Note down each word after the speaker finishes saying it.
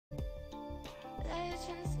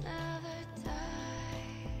Legends never die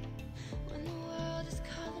when the world is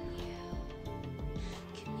calling you.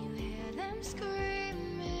 Can you hear them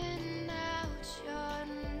screaming out your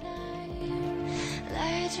name?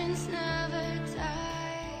 Legends never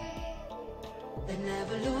die. They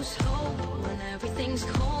never lose hope when everything's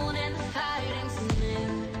cold and the fighting's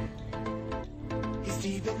near. It's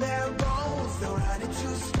deep in their bones, they'll run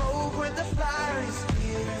into smoke when the fire is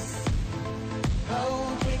fierce.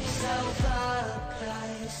 Oh, pick yourself up,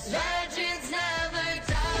 'cause legends never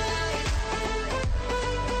die.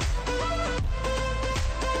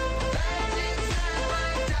 Legends never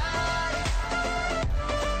die.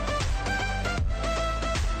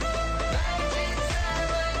 Legends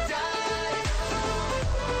never die.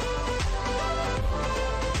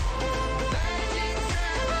 Legends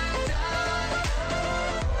never die.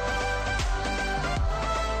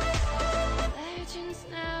 Legends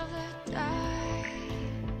never die.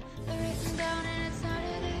 They're written down and it's not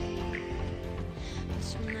a day, but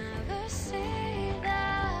you'll never see the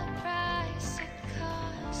price it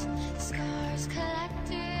costs. The scars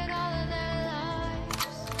collected all of their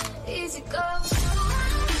lives. Easy go.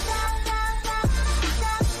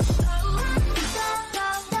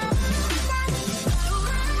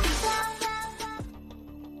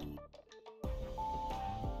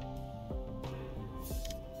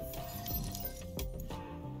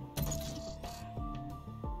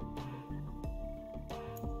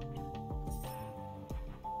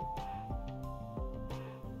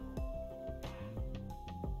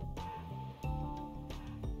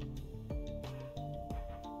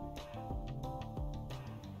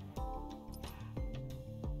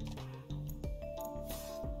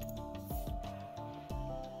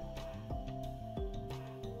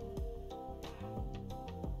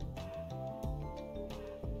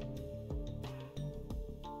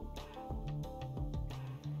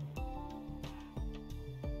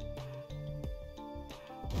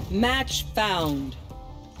 Match found.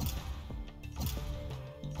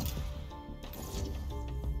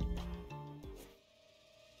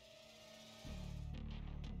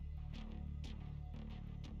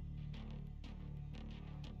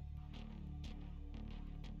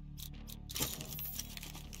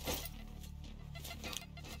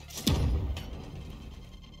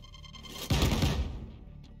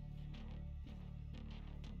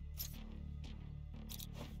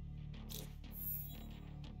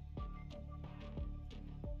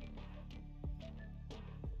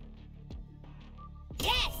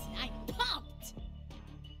 Yes, I'm pumped!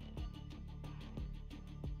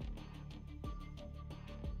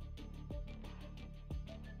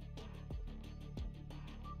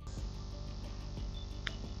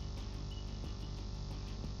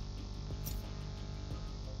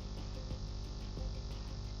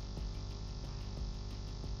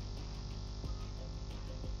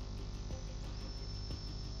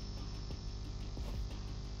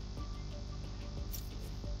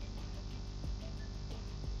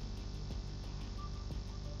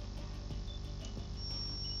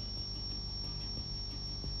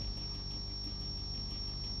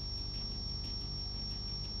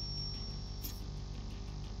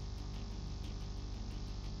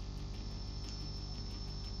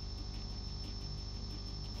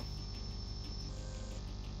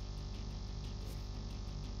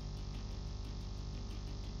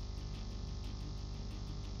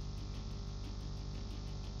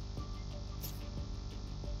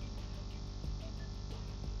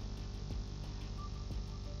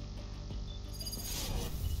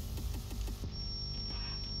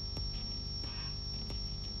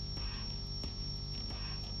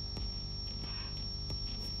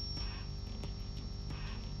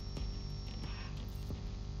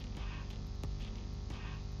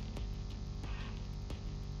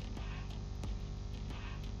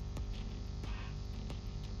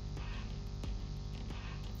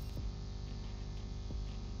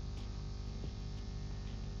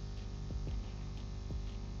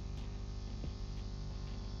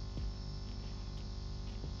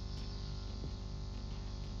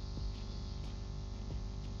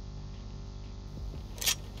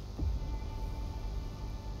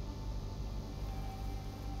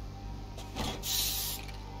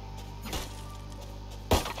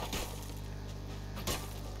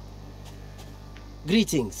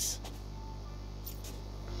 Greetings.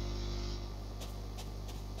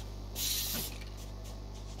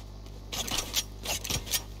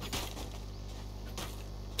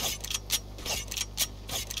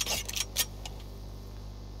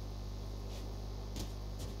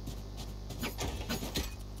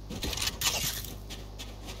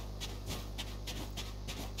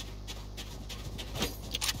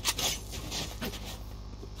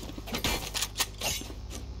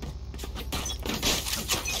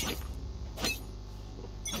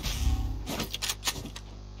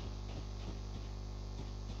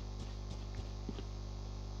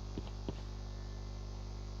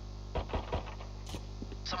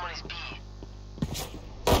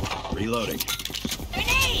 Reloading.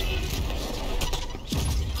 Grenade!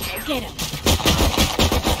 Go get him.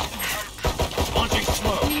 Launching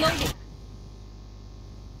smoke. Reloading.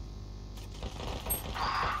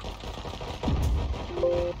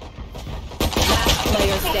 Last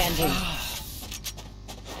player standing.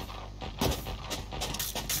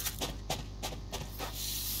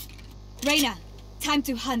 Reyna, time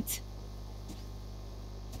to hunt.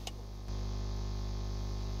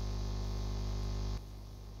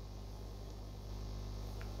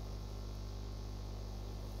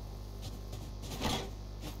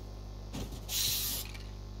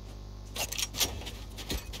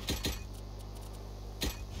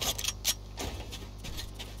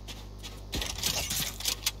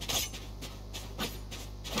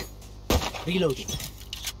 Reloading.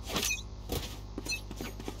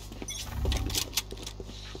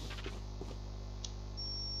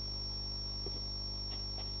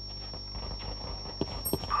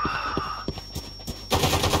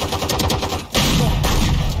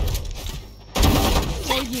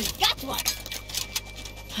 So you got one.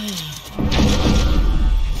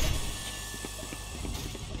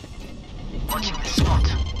 Watching this spot.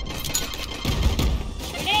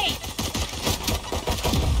 Grenade!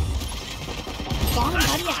 Bomb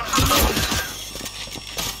buddy out.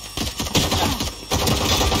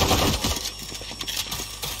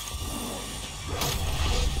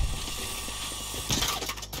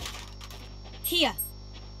 Here.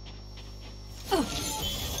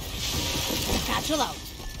 Satchel out.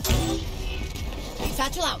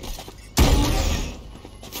 Satchel out.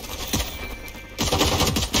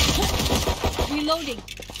 Reloading.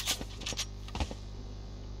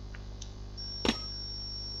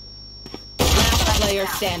 Last player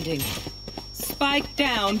standing. Spike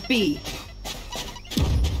down B.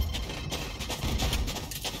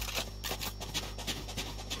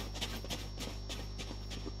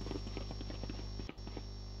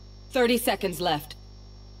 "30 seconds left.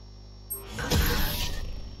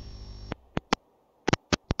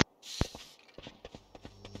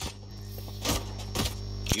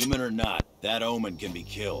 Human or not, that omen can be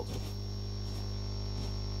killed.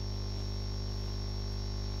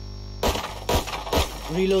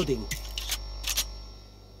 Reloading.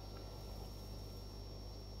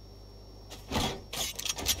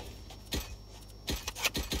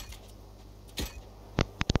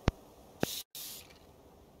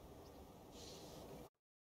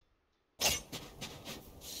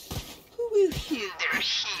 Who will heal their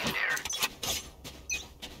healer?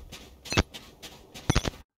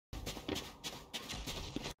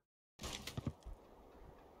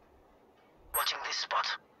 Watching this spot.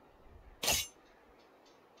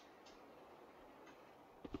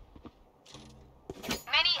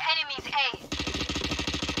 Many enemies A.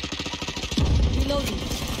 Reloading.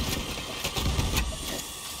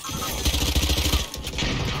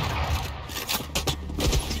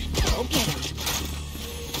 Go get him.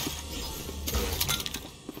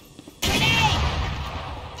 Grenade!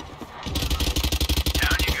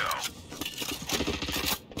 Down you go.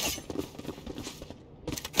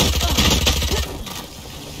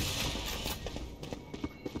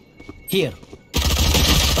 Here.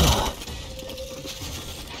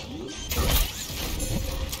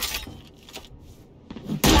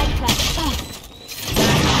 Light clap.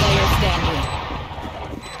 Last player standing.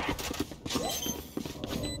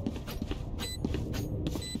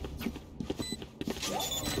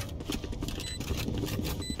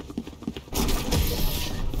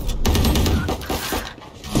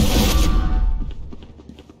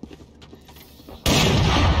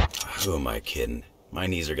 Who am I kidding? My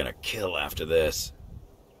knees are gonna kill after this.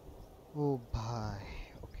 ओ भाई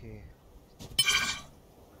okay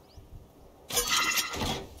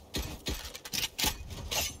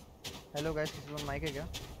hello guys किसी को mic है क्या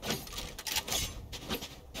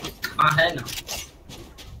हाँ है ना।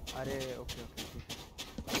 अरे okay okay ठीक है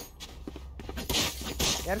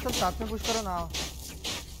यार सब साथ में पुश करो ना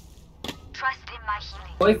Trust in my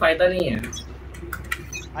healing. कोई फायदा नहीं है।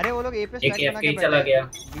 अरे वो लोग ए पे एक स्टैक बना FK के चला गया।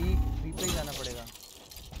 बी बी पे ही जाना पड़ेगा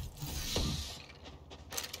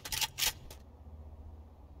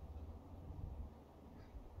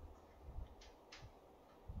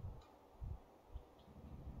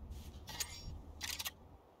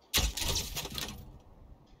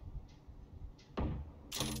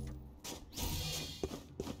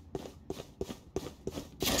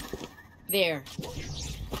There.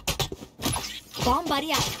 Bomb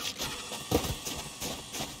buddy out.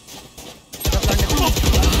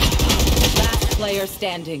 Last player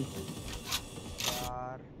standing.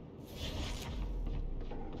 यार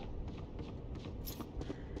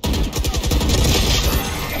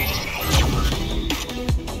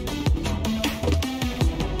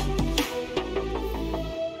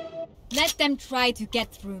them try to get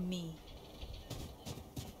through me.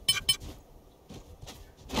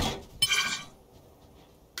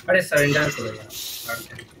 अरे सरेंडर करो यार।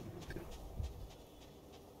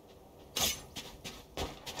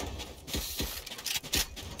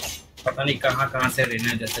 पता नहीं कहाँ से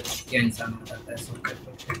रहना जैसे क्या इंसान हो जाता है सुन कर।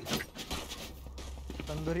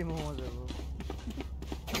 तंदूरी मोमोज है वो।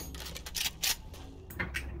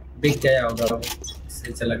 बिक गया होगा वो,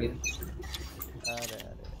 इसलिए चला गया। अरे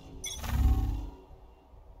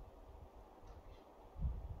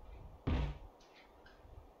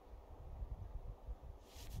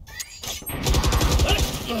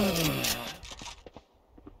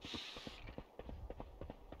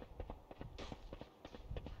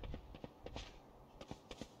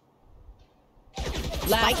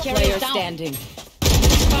Last player standing.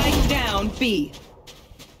 Spike down B.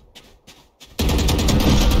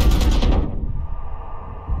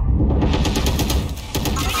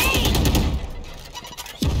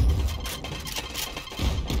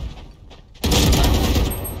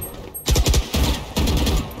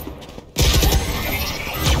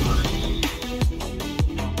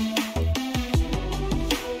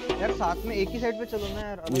 यार साथ में एक ही साइड पे चलो ना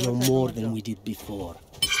यार। We know more than we did before.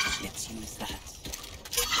 Let's use that.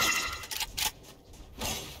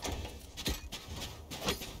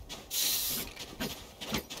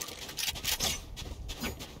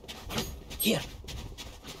 Here.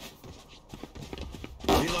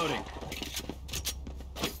 Reloading.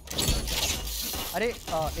 अरे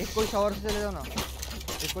एक कोई शावर से चले जाओ ना।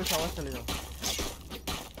 एक कोई शावर से चले जाओ।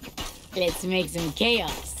 Let's make some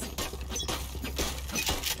chaos.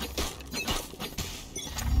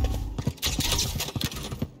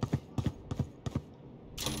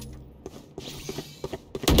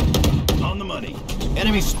 On the money.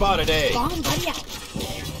 Enemy spotted A. Bomb buddy out.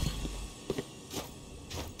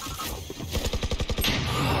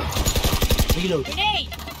 Reload.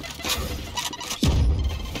 Grenade!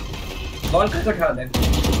 Ball का उठा दे।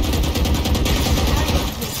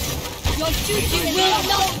 Your duty will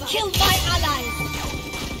not kill my allies!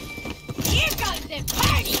 Here comes the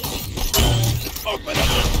party! Open up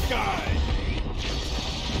the sky.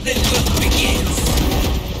 The good begins.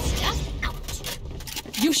 It's just out.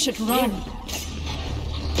 You should run.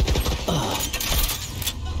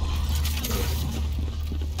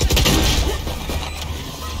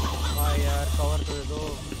 हाँ यार cover तो दे दो।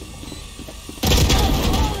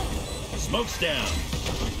 Smoke's down.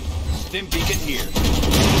 Stim beacon here.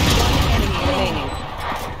 Enemy remaining.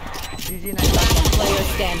 GG नहीं। Last player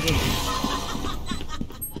standing.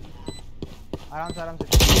 आराम से।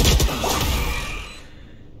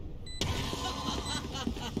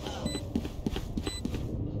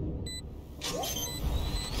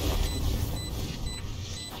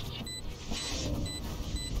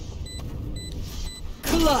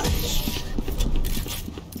 Clutch.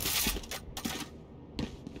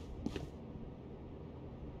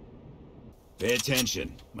 Pay attention.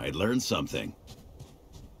 Might learn something.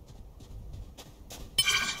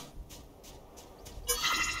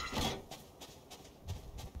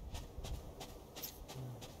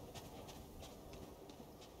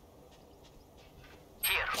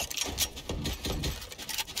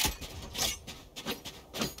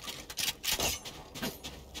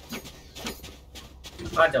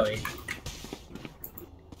 आ जाओ एक।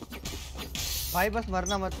 भाई बस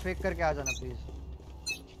मरना मत, फेक करके आ जाना प्लीज।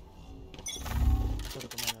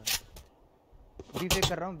 बी फेक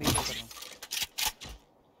कर रहा हूँ, बी फेक कर रहा हूँ।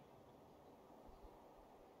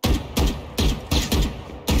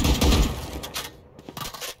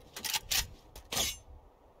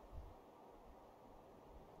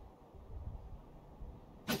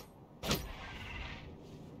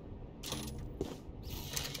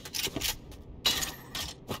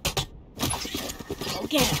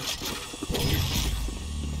 Get him.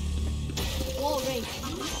 Wall race.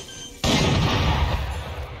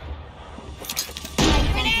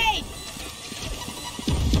 Grenade!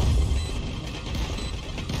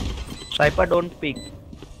 Sniper, don't peek.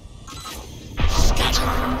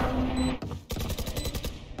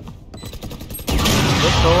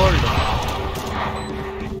 Just hold.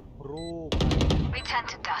 Bro, Return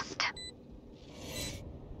to dust.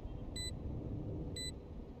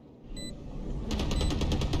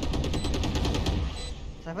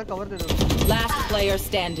 Cipher cover दे दो। Last player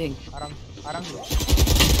standing. आराम से।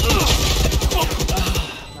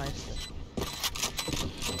 नाइस।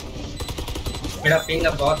 मेरा पिंग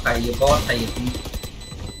अब बहुत हाई है, बहुत हाई है पिंग।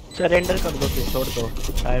 Surrender कर दो फिर, छोड़ दो,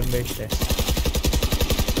 टाइम वेस्ट है।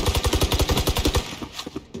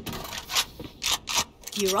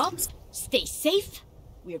 Gear up, stay safe.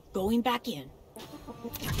 We're going back in.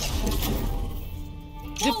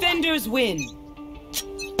 Defenders win.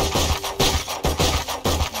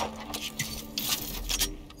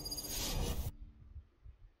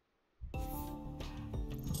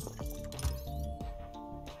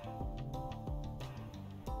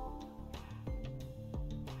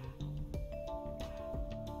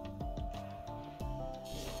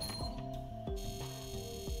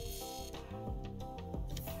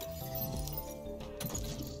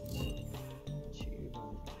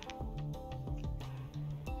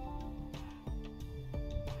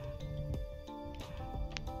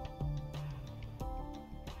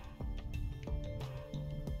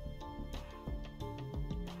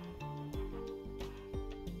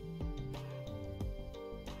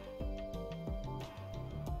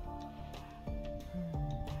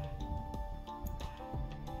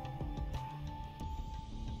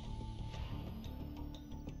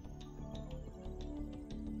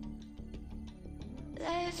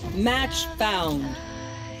 Match found.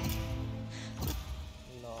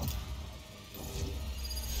 लो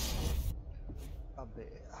अबे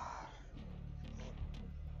यार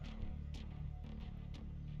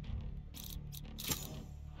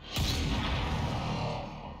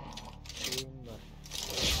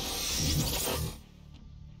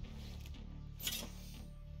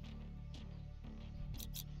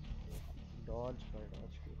dodge by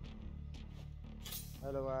dodge.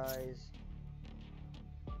 Hello guys.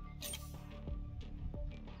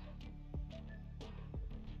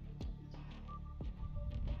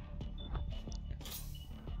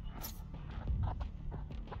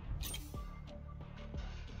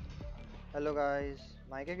 Hello guys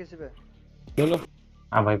mic है किसी पे चलो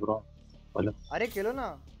हाँ भाई ब्रो बोलो अरे खेलो ना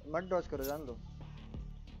मत डॉज करो जान दो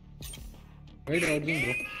wait routing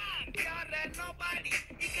bro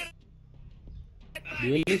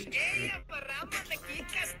dualist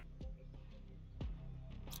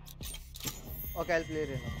okay I play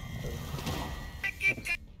Raina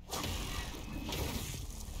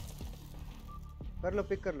कर लो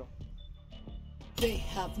पिक कर लो They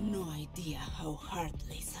have no idea how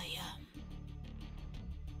heartless I am.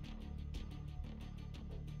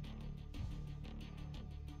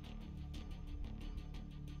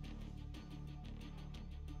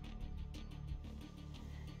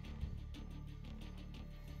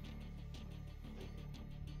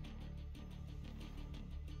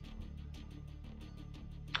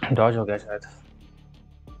 Dodge हो गया शायद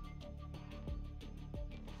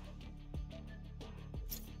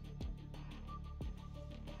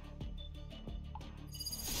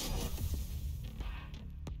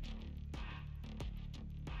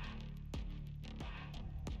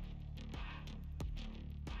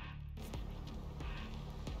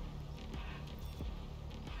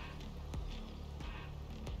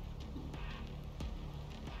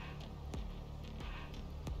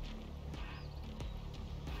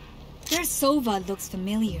Their Sova looks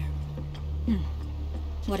familiar.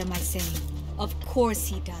 What am I saying? Of course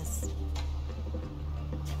he does.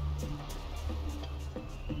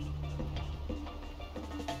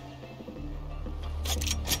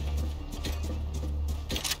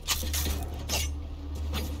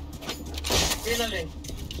 Reloading.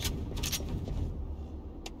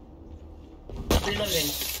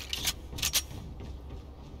 Reloading.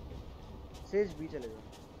 Says B चलेगा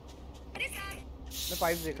मैं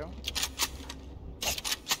pipe देख रहा हूँ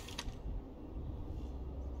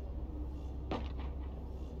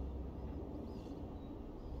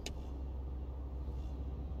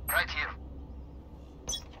Right here.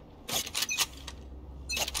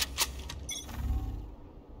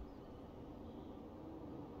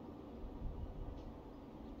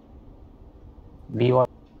 B1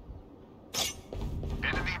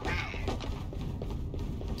 Enemy B.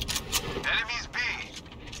 Enemies B.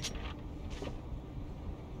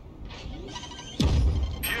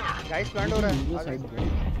 Here. Guys plant हो रहा है आगे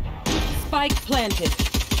Spike planted.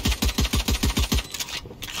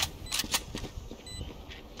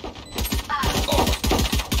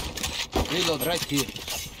 Reload right here.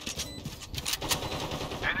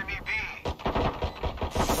 Enemy B.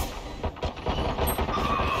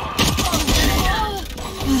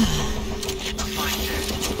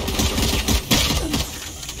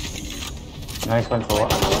 nice one for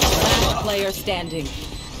Last player standing.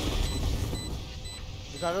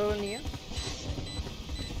 ज़्यादा तो नहीं है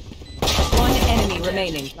One enemy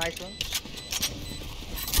remaining. Nice one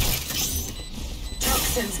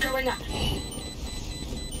Toxins going up.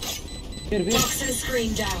 Toxin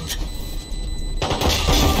screen down.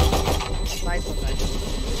 Nice one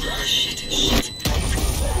nice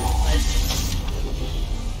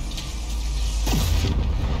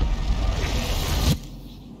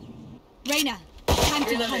Reina, time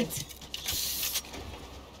to Reloading. hunt.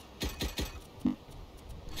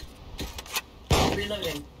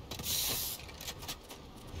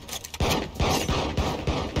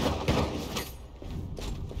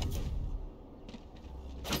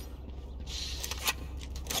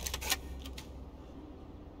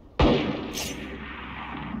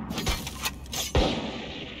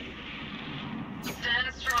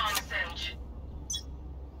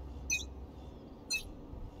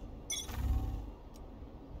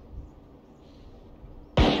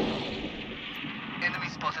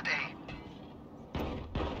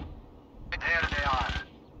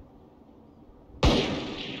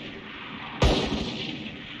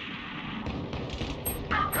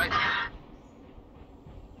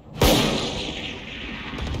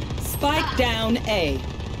 down A.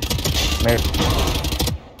 Mid.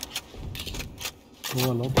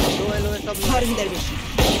 लो है सब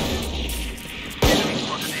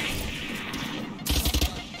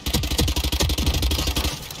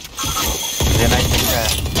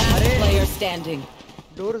Last player standing.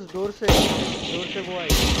 Door से वो आई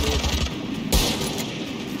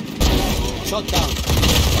Shot down.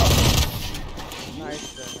 Nice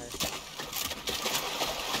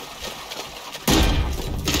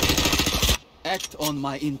Act on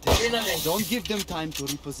my intel. Don't give them time to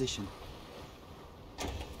reposition.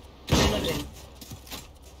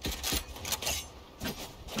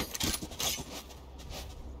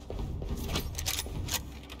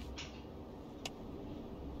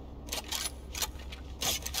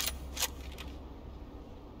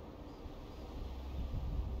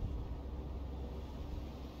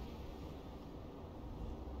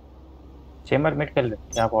 Chamber mid कर ले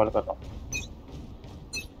क्या call कर रहा हूँ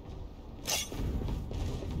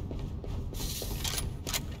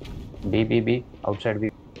B outside B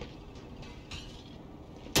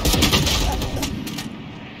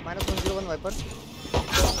 -1 wiper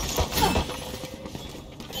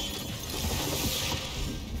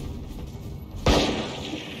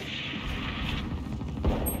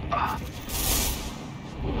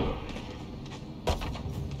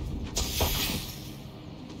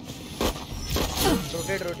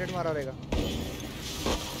rotate मारा रहेगा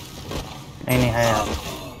नहीं है यार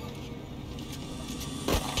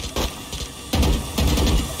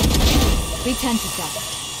Return to that.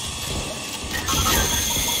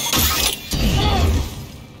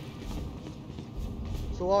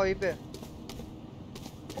 सुहा वहीं पे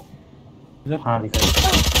हाँ दिखा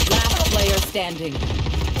Last player standing.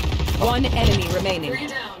 One enemy remaining.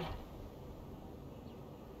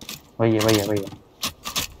 वही है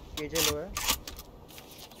केजे लो है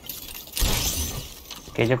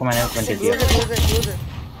केजे को मैंने 20 दिया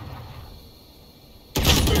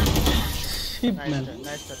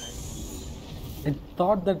nice I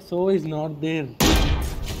thought that so is not there.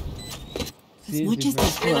 As much as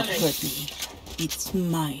this world hurt me, it's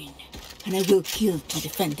mine, and I will kill to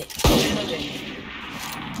defend it.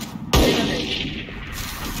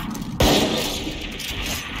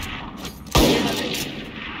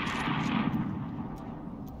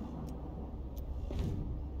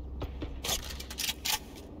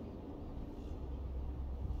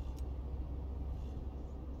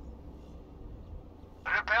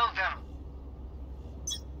 Repel them.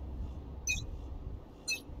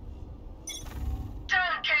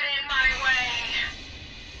 Don't get in my way.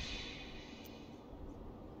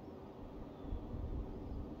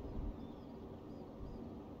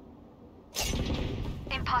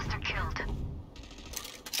 Imposter killed.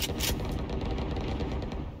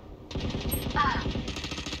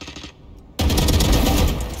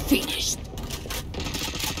 Finished.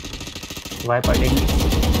 Y पड़ेगी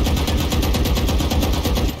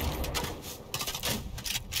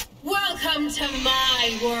Welcome to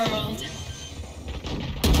my world.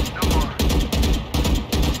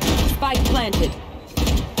 Spike planted.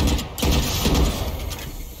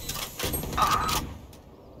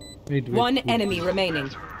 Wait. One enemy remaining.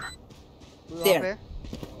 There.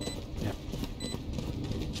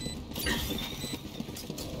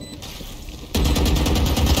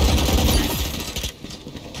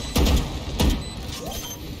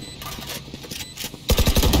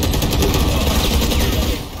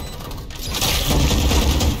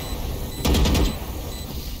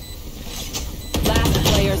 Last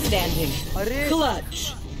player standing. अरे Clutch.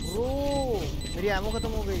 Bro मेरी ammo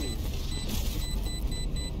खत्म हो गई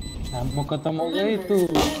ammo खत्म हो गई तू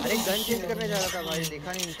अरे गन चेंज करने जा रहा था भाई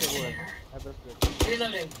देखा नहीं नीचे वो है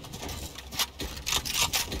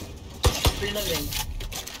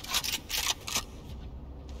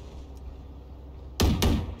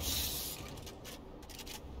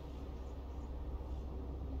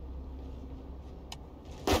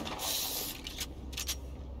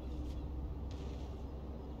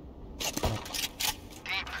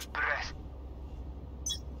Deep breath.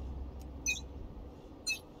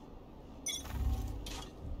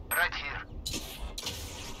 Right here.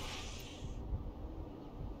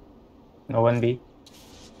 No one B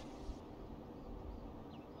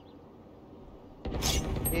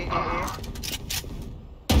A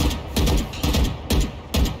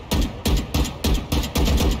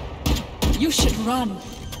You should run.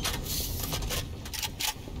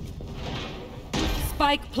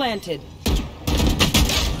 Spike planted.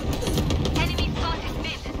 Enemy spotted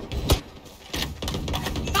mid.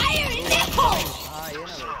 Fire in the hole! हाँ ये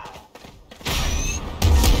ना भाई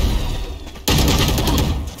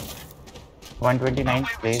 129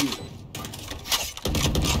 please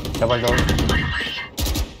Double door.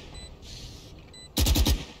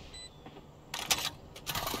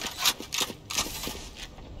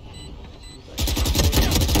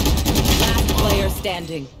 Last player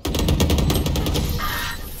standing.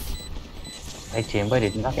 भाई चेंबर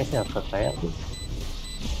इतना कैसे रख सकता है यार?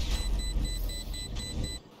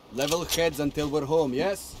 Level heads until we're home,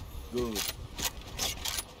 yes? Good.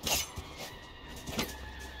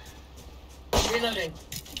 Reloading.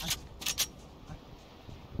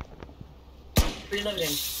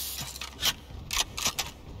 Reloading.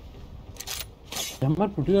 Remember,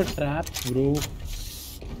 put your traps, bro.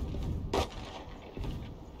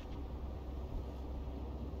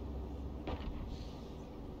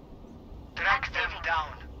 Track them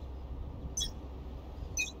down.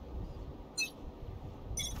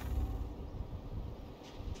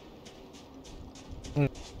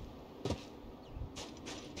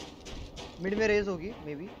 Mid में रेज होगी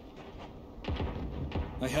may be.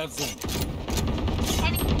 I have them.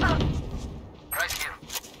 Right here.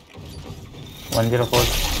 104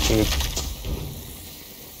 8.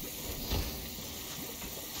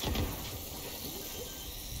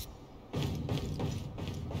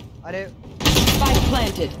 अरे Spike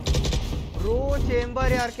planted. ब्रो चेंबर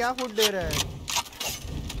यार क्या फुट दे रहा है.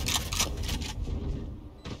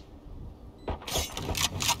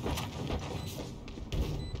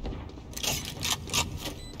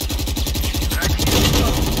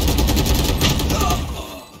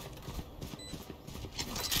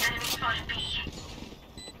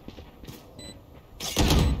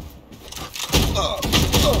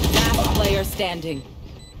 Last player standing.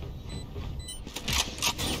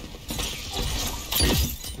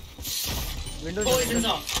 Windows Poison's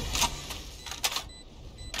off.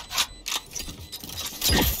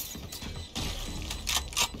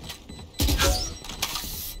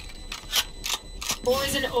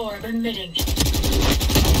 Poison orb emitting.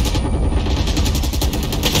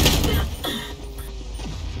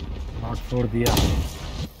 Not for दिया.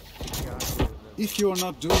 If you are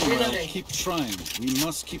not doing well, Reloading. keep trying. We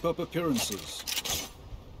must keep up appearances.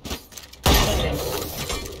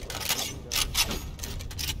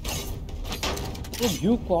 Oh,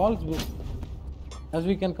 you calls, bro. As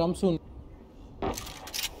we can come soon.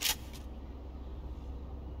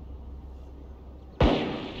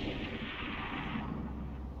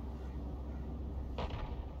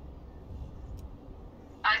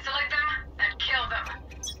 Isolate them and kill them.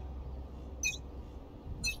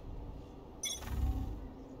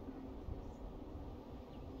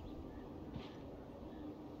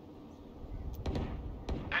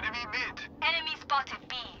 Enemy mid. Enemy spotted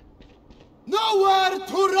B. Nowhere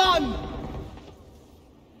to run!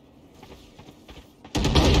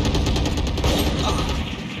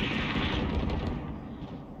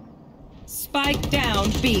 Spike down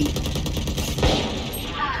B.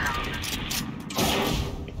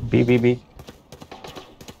 B B B.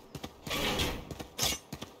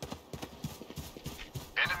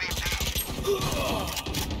 Enemy B.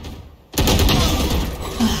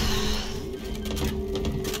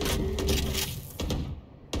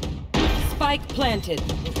 Spike planted.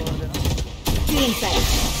 Clean sight.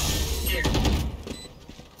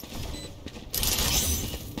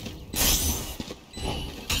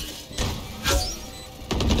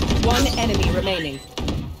 One enemy remaining.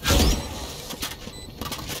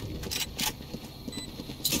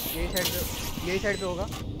 यही side पे होगा.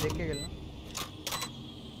 देख के खेलना.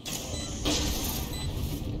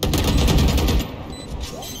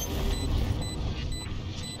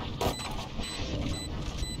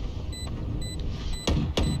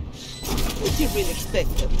 Would you really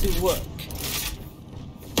expect them to work?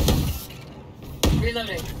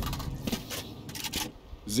 Reloading.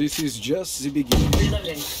 This is just the beginning.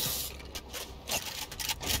 Reloading.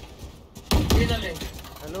 Reloading.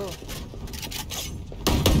 Hello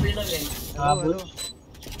Reloading. Hello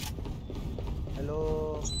hello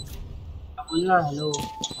बोलना hello.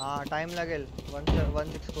 हाँ time लागेल.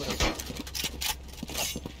 164.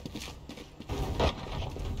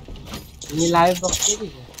 मी live बघते की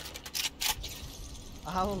काय?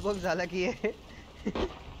 हाँ मग बघ झाला की आहे.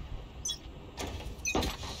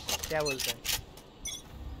 क्या बोलता है.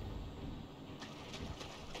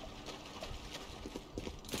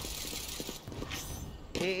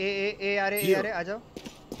 ए अरे आ जाओ.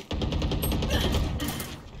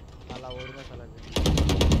 साला और में चला गया.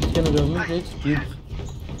 Can you rub me please? Cubes.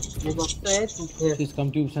 ये बघता है तू. Please come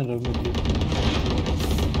cubes and rub me please.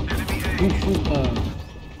 Shoot.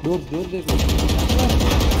 Door देखो.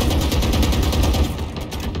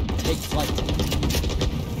 Take flight.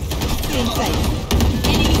 Inside.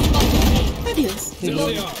 Enemy spotted A. Adios. There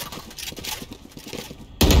they are.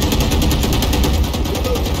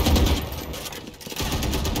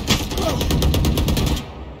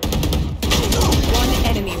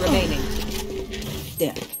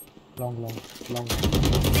 There. Long.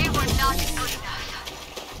 They were not good enough.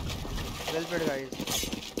 Well played, guys.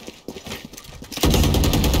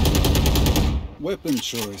 Weapon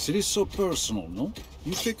choice, it is so personal, no?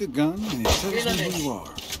 You pick a gun and it tells me who you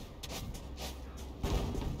are.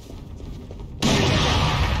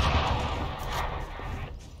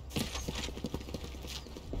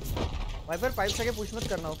 Wiper pipe से के push मत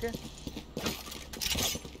करना, okay?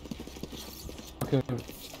 Okay.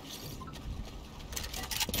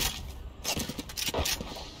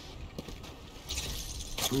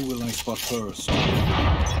 Who will I spot first?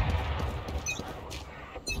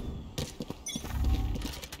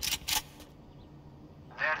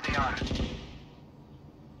 There they are.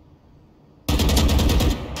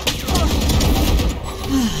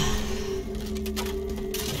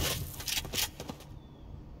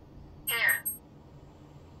 Here.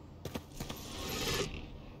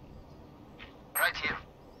 Right here.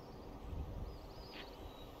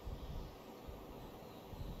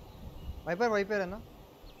 Wiper वहीं पे रहना.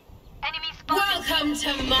 Enemy spotted. Welcome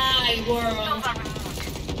to my world.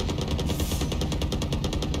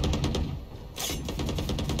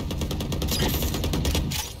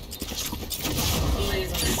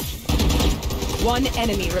 One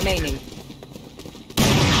enemy remaining.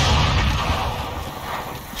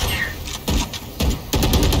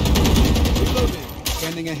 Reloading.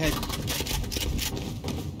 Scanning ahead.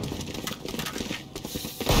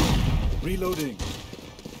 Reloading.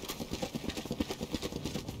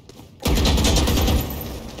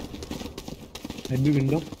 Might be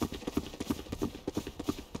window.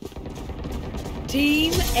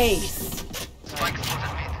 Team Ace. Spike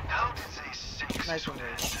spotted mid. How did they sink Nice so one, dead?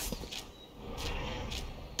 guys.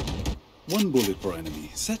 One bullet per enemy.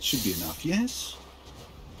 That should be enough, yes?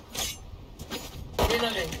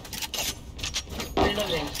 Reloading.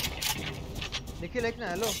 Reloading. Nikhil ऐक ना,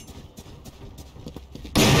 hello.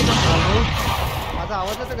 माझा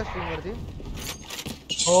आवाज येतो का stream वरती?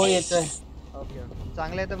 हो येतोय. Okay.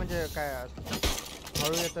 चांगलं येतं म्हणजे काय?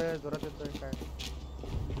 हळू येतोय, जोरात येतोय काय?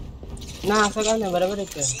 ना असं काय नाही, बरोबर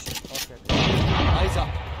येतोय. ओके. Eyes up.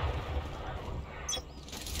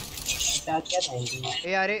 त्यात काय नाही.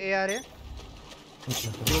 A R A.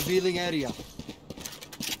 Revealing area.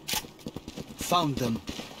 Found them.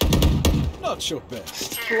 Not your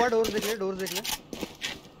best. तू डोर्स देख ले.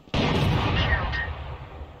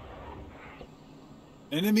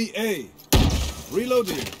 Enemy A.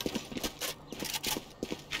 Reloading.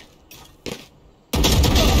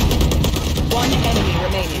 One enemy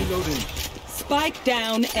remaining. Reloading. Spike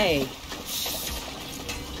down A.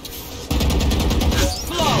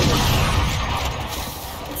 Flawless.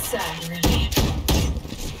 Sad, really.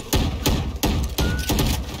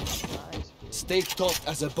 Stay taut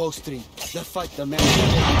as a bowstring. The fight the man.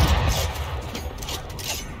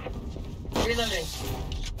 Reloading.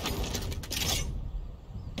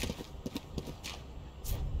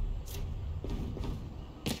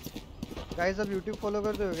 Guys अब YouTube follow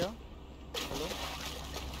कर दो क्या? Hello.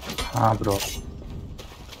 हाँ bro.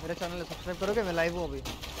 मेरे channel subscribe करोगे? मैं लाइव हूँ अभी.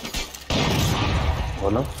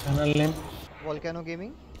 बोलो. Channel name. Volcano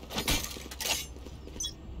Gaming.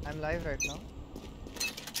 I'm live right now.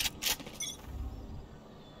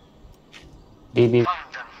 DB.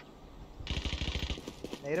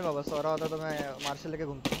 नहीं रे बाबा, सो रहा होता तो मैं मार्शल लेके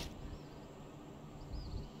घूमता.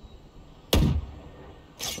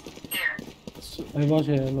 I was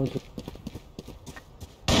here. No.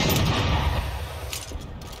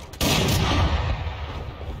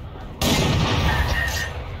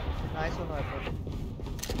 Nice one, Viper.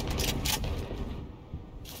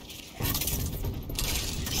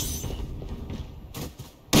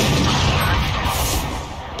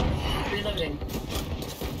 Reloading.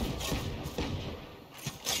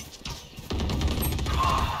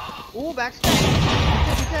 Ooh, backstab.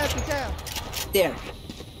 पीछे आया. There.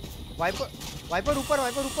 वाइपर ऊपर.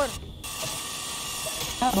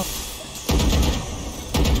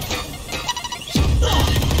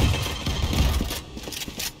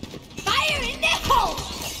 Fire in the hole!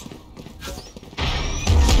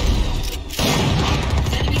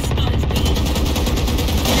 Enemy spotted B.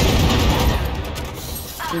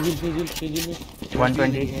 Physical.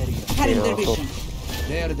 120. Cutting their vision.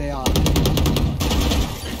 There they are.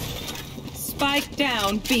 Spike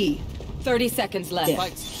down B. 30 seconds left.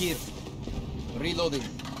 Spikes here. Reloading.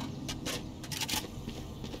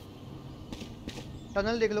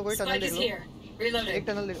 Tunnel देख लो, कोई tunnel Spike देख is low. here. Reloading. एक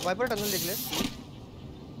tunnel देख. Wiper tunnel देख ले.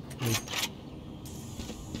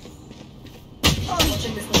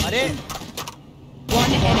 Watching this one. अरे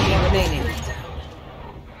One enemy remaining.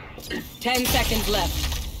 10 seconds left.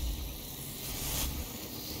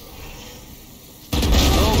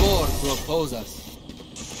 No more to oppose us.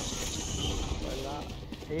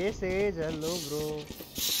 Hey Sage, hello bro.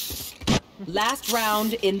 Last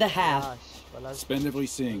round in the half. Spend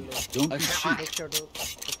everything. Don't be cheap. Make sure to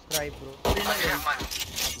subscribe bro.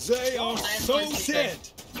 They are so dead.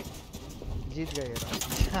 जीत गए यार.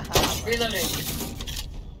 Reloading.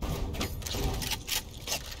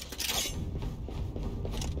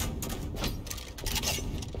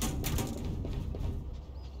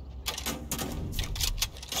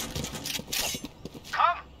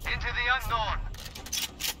 Come into the unknown.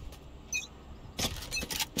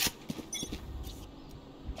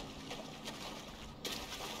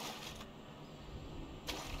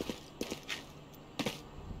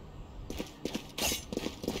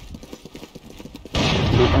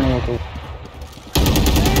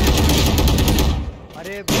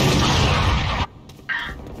 अरे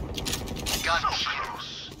Gun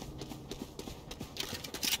close.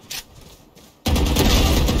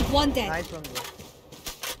 One dead. nice one bro.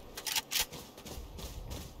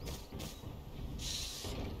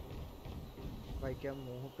 भाई क्या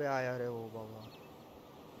मुंह पे आया रे वो बाबा.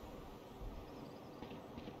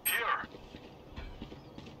 Here.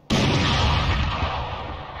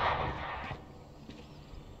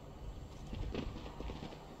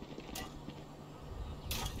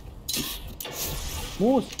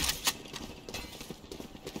 Moose.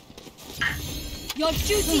 Your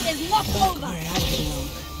duty is not over.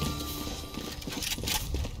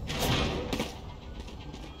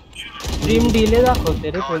 Stream delay दाखवते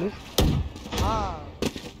रे पोलीस. हाँ.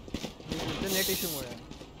 तुझे नेट इशू मुळे.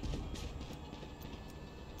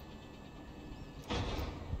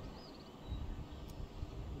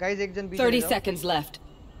 Guys, एक जन बीच 30 seconds left.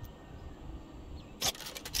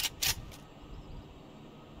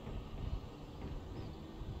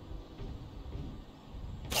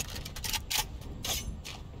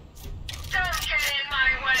 Don't get in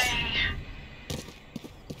my way.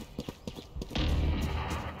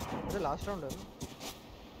 The last round है.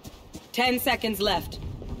 10 seconds left.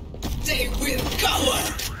 They will cover.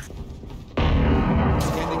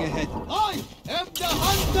 Scanning ahead. I am the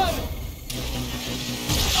hunter.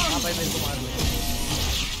 हाँ भाई मेरे को मार ले.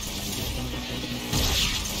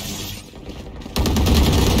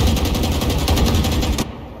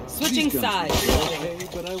 Switching These guns sides. will be okay,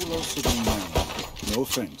 but I will also be mine. No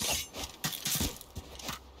offense.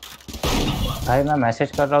 भाई मैं message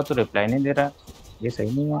कर रहा हूँ तो रिप्लाई नहीं दे रहा. ये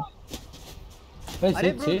सही नहीं है.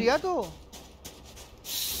 अरे ब्रो दिया तो.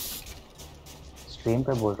 स्ट्रीम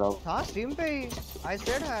पे बोल रहा हूँ. हाँ स्ट्रीम पे ही. I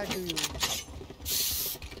said hi to you.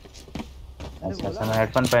 ऐसा मैं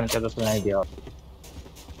हेडफोन पहन के तो सुनाई दिया.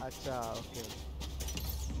 अच्छा okay.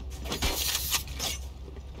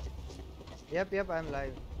 Yep, I'm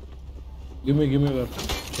live. Give me that.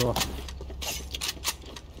 Go.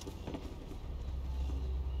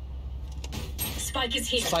 Spike is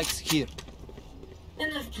here. Spike's here.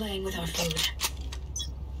 Enough playing with our food.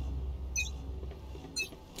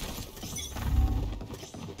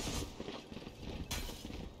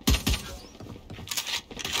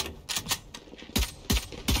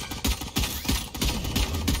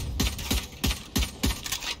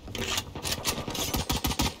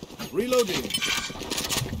 Reloading.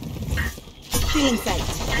 Stealing sight.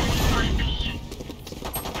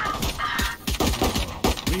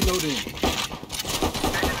 Reloading.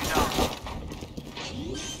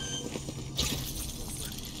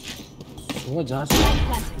 वो जहाँ से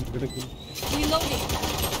Reloading.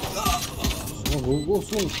 वो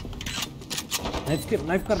सुन. नाइफ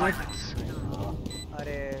कर.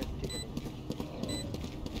 अरे ठीक है.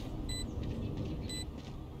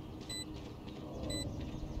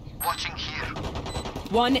 Watching here.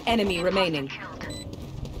 One enemy remaining.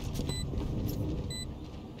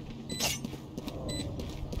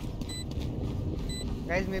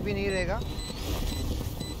 Guys में भी नहीं रहेगा.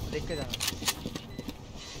 देख के जाना.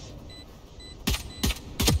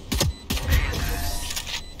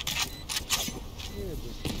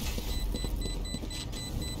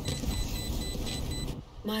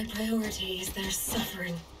 My priority is their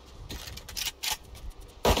suffering.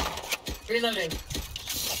 Reloading.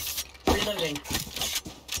 Reloading.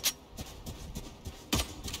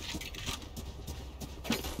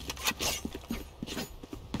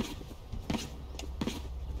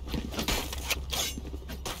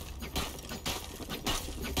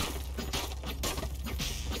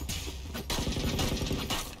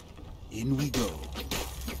 In we go.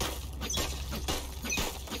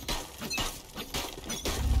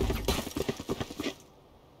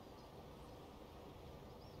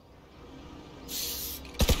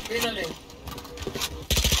 Reloading.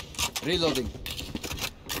 Reloading.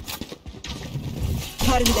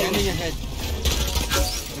 Scanning ahead.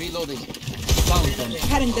 Reloading. Found them.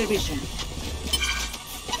 Current division.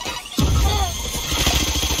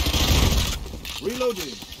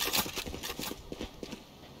 Reloading.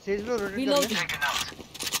 Says bro rotate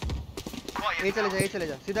कर ले। ए चले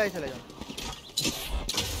जा सीधा ए चले जा।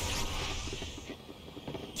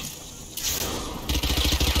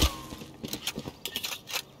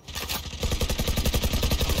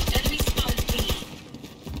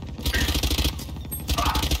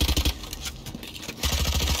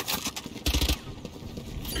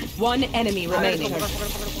 One enemy remaining.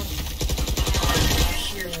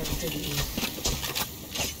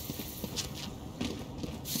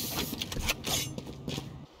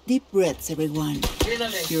 Deep breaths, everyone.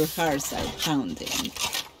 Your hearts are pounding.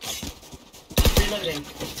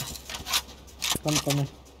 Come.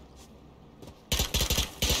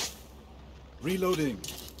 Reloading.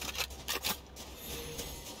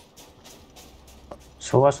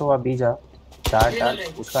 सुबह B जा।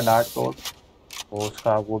 Dart उसका डार्ट तोड़, वो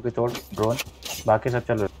उसका वो भी तोड़ ड्रोन, बाकी सब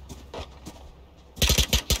चल रहे।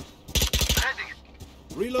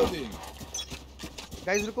 Reloading.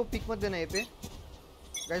 गाइस रुको, पिक मत देना ये पे।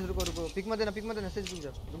 गाइस रुको पिक मत देना सेज रुक जा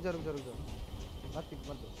मत पिक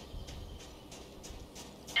मत दो।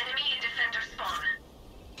 Enemy defender spawn.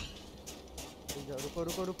 रुको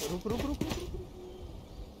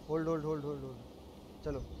होल्ड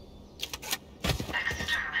चलो।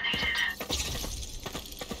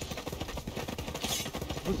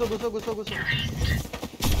 घुसो।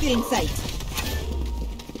 Feeling sight.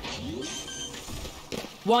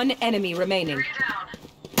 One enemy remaining.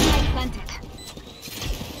 Planted.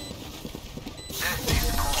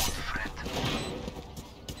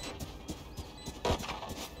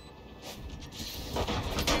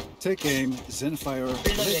 Take aim, Zenfire.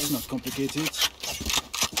 Let's not complicate it.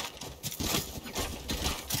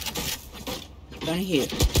 Down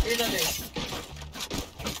here.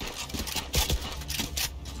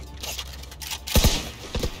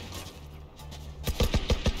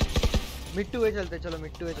 Mid to ए चलते, चलो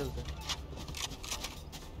मिड टू ए चलते।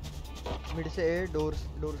 मिड से ए डोर्स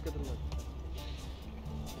के थ्रू मत।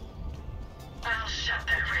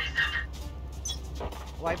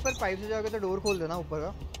 वाइपर पाइप से जाओगे तो डोर खोल देना ऊपर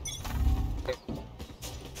का।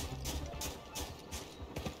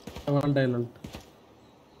 One dial.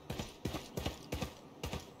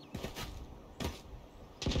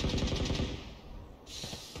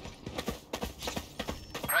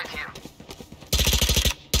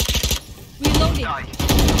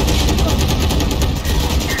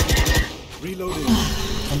 Reloading.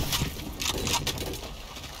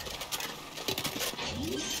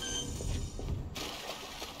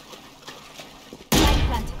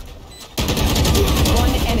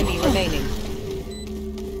 One enemy remaining.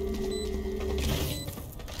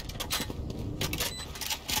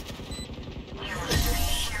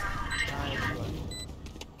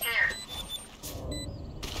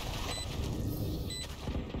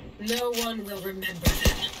 No one will remember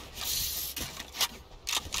them.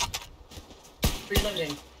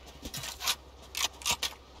 Reloading.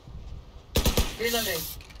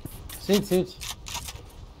 Sage.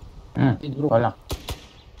 Bro. Hola.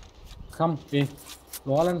 Come, okay.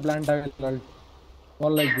 Wall and plant I will ult.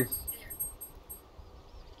 Wall like this.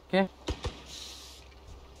 Okay.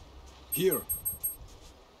 Here.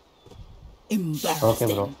 Embarrassing. Okay,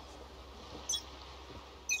 bro.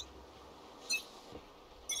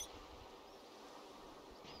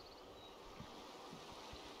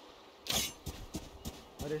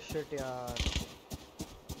 अरे shit यार।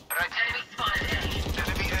 Enemy spotted.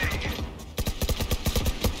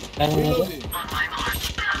 Reloading.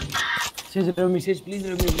 Sage, message, please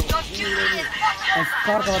remove me.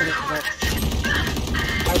 Cover.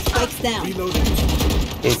 Our spikes down. Reloading.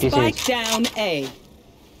 Spike down A.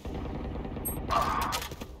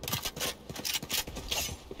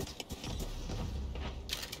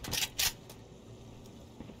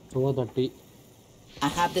 Over 30. I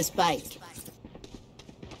have the spike.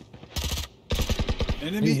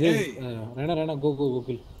 Enemy A. Rana, go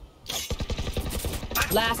kill.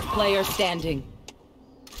 Last player standing.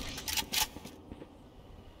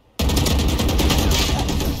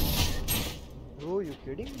 Bro, you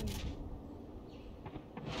kidding me?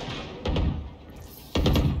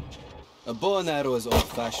 A bow and arrow is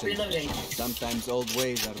old-fashioned. Reloading. Sometimes old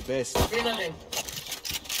ways are best. Reloading.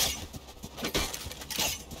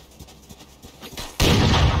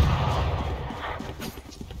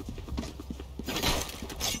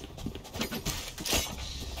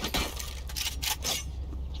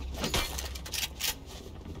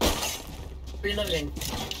 Reloading.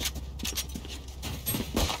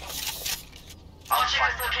 Watching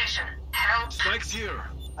this location. Help. Spikes here.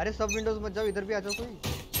 अरे सब Windows मत जाओ, इधर भी आ जाओ कोई।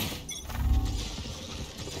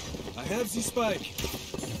 I have the spike.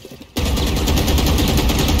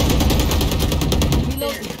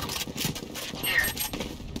 Reloading.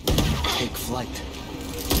 Take flight.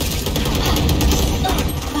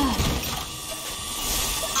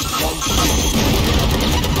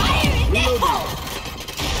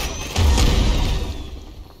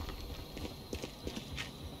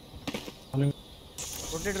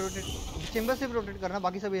 Rotate chamber से rotate करना,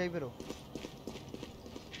 बाकी सब यहीं पे रहो।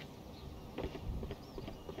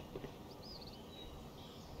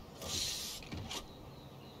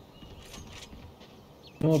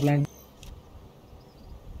 No plan.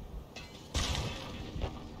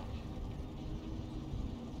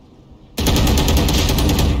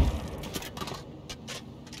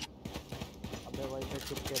 अबे भाई पे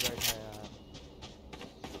चुप के बैठा है यार।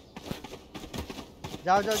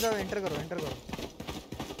 जाओ एंटर करो।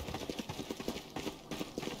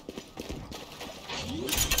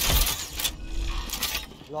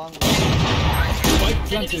 Long Spike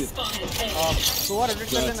planted. तो रोटेट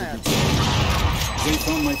कर लेना यार। They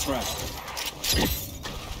found my trap.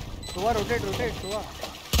 तो रोटेट तो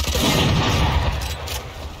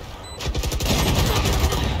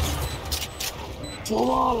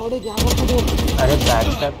अरे बैक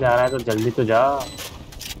स्टेप जा रहा है तो जल्दी तो जा।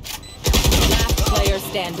 Last player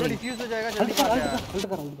standing. डिफ्यूज हो जाएगा, जल्दी कर यार।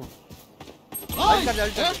 उल्टा कर।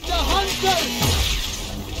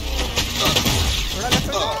 थोड़ा लेफ्ट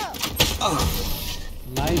हो जा।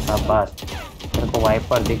 नाइस। शाबाश। तेरे को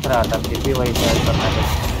वाइपर दिख रहा था, फिर भी वही सेल करना है।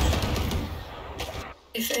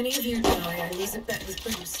 If any of you die, I lose a bet with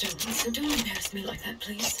brimstone, so don't embarrass me like that,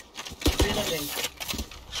 please. Reloading.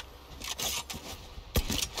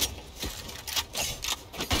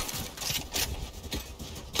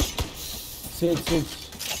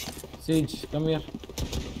 Sage, come here.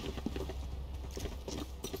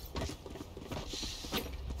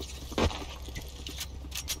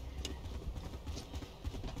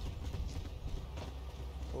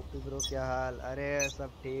 OP bro क्या हाल? अरे सब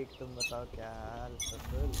ठीक, तुम बताओ क्या हाल? सब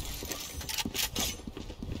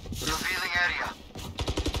Revealing area.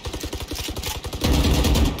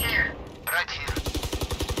 Here. Right here.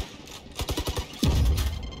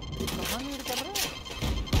 कहाँ लीड कर रहा है?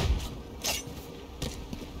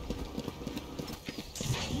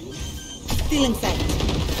 Stealing sight.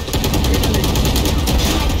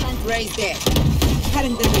 Raise there.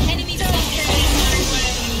 Cutting the enemy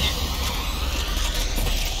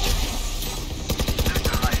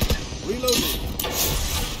Reloading.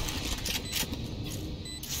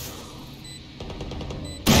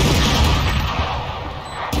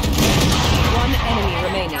 One enemy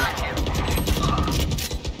remaining.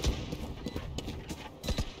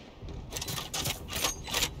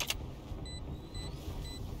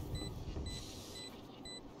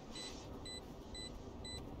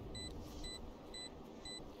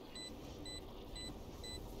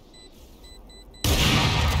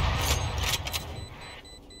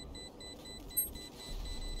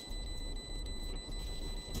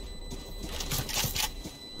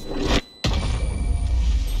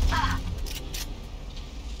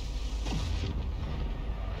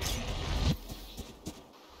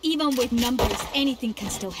 Even with numbers, anything can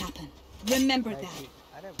still happen. Remember that.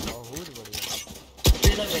 अरे बहुत बढ़िया।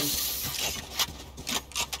 Reloading.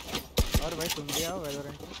 और भाई सुन लिया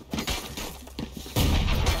Valorant?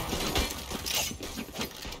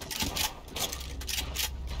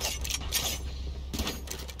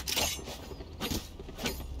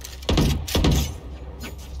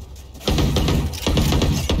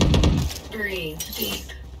 Breathe deep.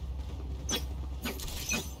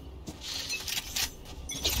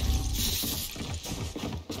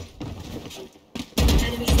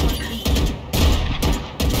 Enemy spotted me.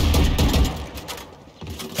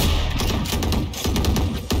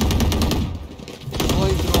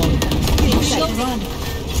 run.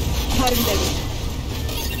 Cutting the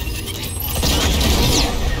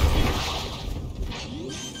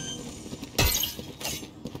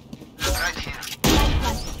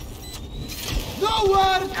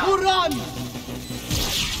Nowhere to run!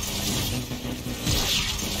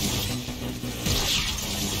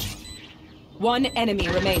 One enemy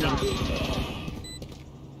remaining.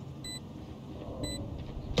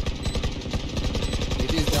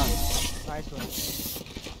 It is done. Nice one.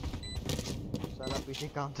 साला पीछे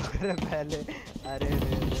काम तो करे पहले. अरे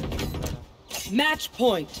रे. Match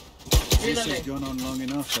point. This has gone on long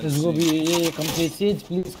enough. Let's go. Come say Sage,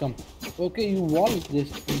 please come. Okay, you wall this.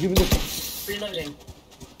 Give me the. Reloading.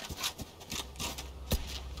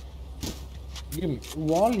 Give me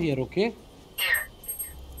wall here, okay?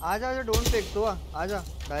 आजा don't fake तो आजा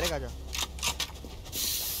डायरेक्ट आजा.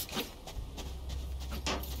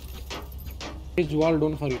 Sage wall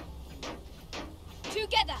down for you.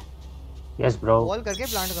 Together. Yes, bro. Wall करके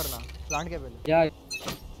plant करना. Plant के पहले. Yeah.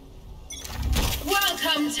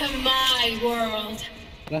 to my world.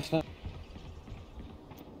 Last one.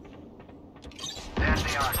 There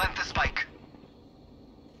they are. Plant the spike.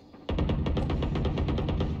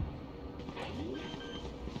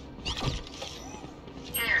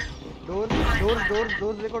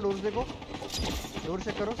 Doors देखो door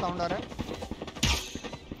check करो साउंड आ रहा है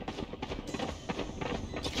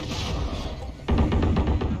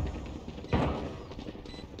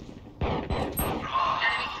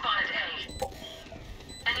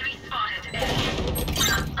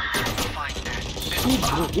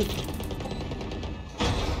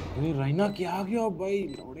अरे राइना क्या आ गया भाई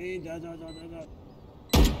लौड़े जा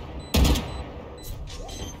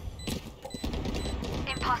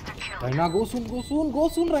राइना go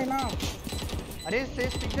soon राइना अरे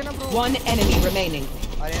सेज पिक देना ब्रो One enemy remaining.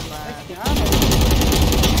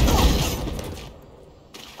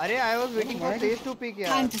 अरे I was waiting for says to pick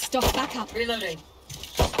यार Time to stock back up. Reloading.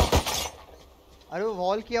 अरे वो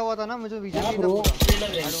वॉल किया हुआ था ना मुझे विजन नहीं था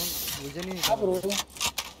विजन ही नहीं था ब्रो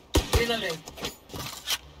Reloading.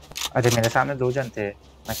 अरे मेरे सामने दो जन थे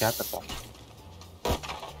मैं क्या करता हूँ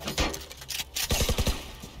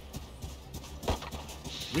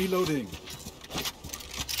Reloading.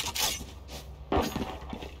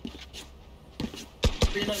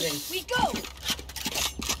 Reloading. We go.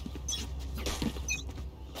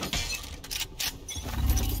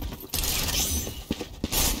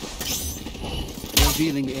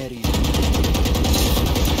 Revealing area.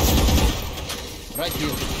 Right here.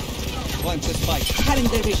 Plant the spike. Cutting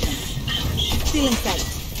their vision. Still in sight.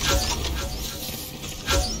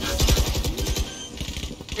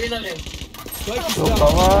 Reloading.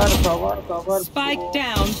 cover Spike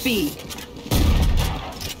down B.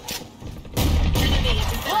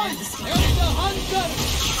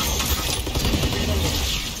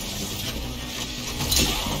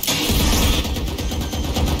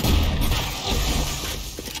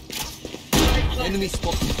 Enemy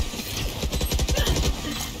spotted.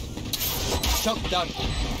 Shot down.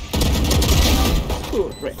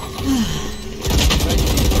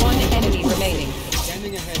 One enemy remaining.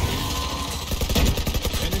 Standing ahead.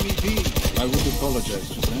 Enemy B. I would apologize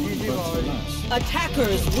to them, but alas.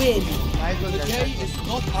 Attackers win. The day is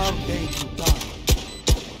not our day to die.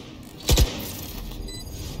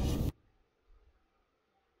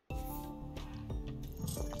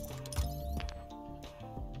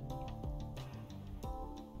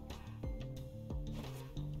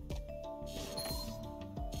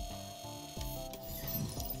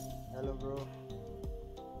 Hello bro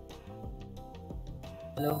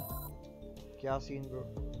hello क्या scene bro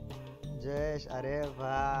Jayesh अरे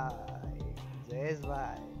भाई जयेश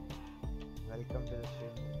भाई welcome to the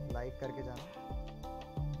stream like करके जाना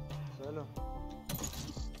चलो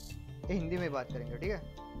हिंदी में बात करेंगे ठीक है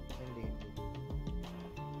हिंदी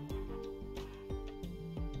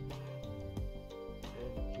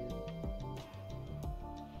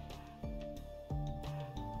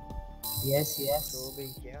यस यस तो भी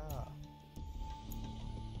क्या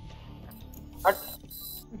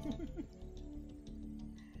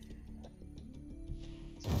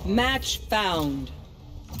Match found.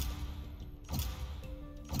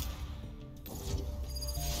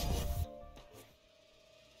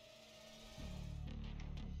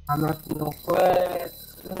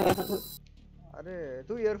 अरे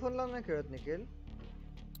तू इयरफोन लावून नाही खेळत निखिल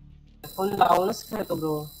फोन लावूनच खेळतो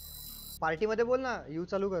ब्रो पार्टी मध्ये बोल ना यू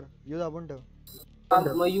चालू कर यू दाबून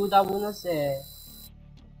ठेव मग यू दाबूनच आहे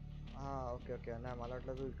हा ओके ओके नाही मला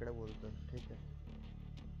वाटलं तू इकडे बोलतोय ठीक आहे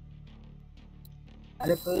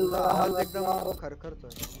अरे पण आवाज एकदम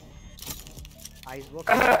खरखरतोय आईस बॉक्स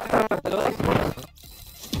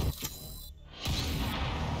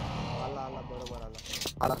आला बरोबर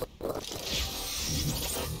आला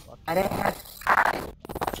अरे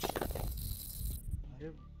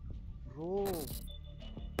ब्रो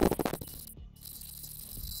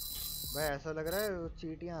भाई ऐसा लग रहा है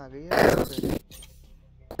चींटियां आ गई है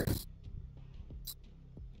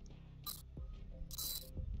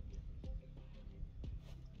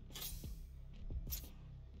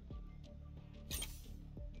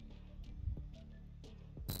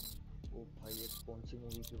भाई ये कौन सी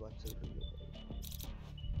मूवी की बात चल रही है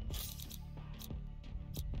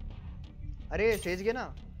अरे सेज गए ना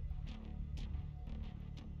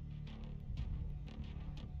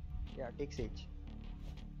या take says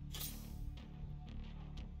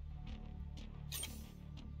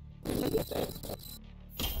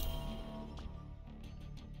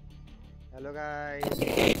hello guys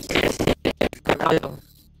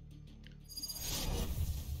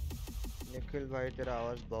Nikhil भाई तेरा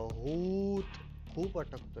आवाज खूब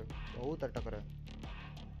अटकता है बहुत अटक रहा है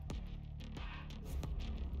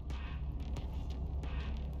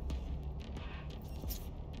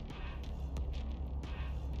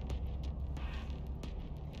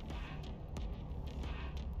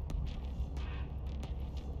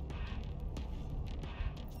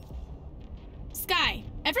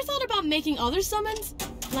Ever thought about making other summons?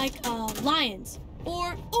 Like, lions.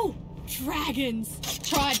 Or, oh, dragons.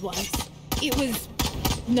 Tried once. It was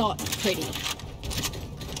not pretty.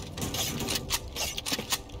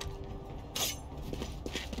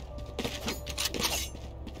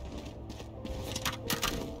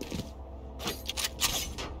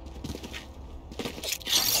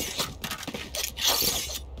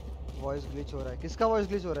 Voice glitch हो रहा है किसका वॉइस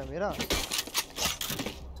ग्लिच हो रहा है मेरा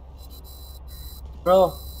ब्रो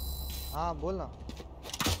हाँ बोल ना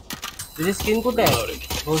तेरी स्किन कुठे आहे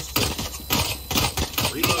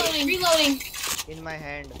Reloading. In my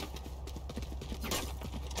hand.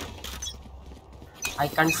 I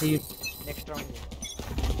can't see it. Next round.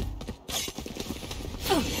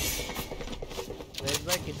 Where's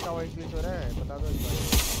my किसका वॉइस ग्लिच हो रहा है बता दो इस बार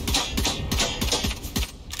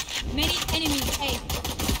Many enemies A.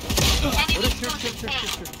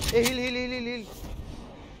 Hey, heal.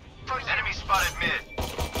 Enemy spotted mid.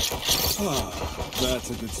 Ah, that's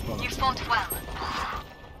a good spot. You fought well.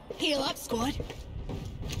 Heal up, squad.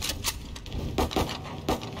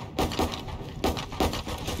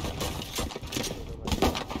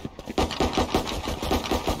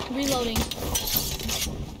 Reloading.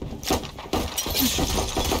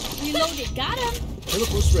 Reloaded. Got him.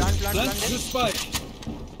 Teleport ready. Plant the spike.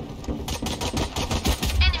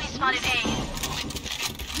 Enemy spotted A.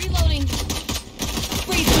 Reloading.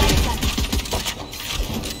 Freeze.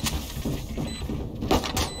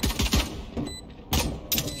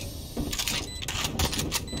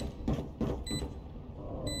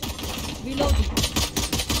 Reloading.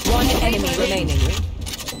 One enemy remaining.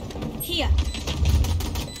 Here.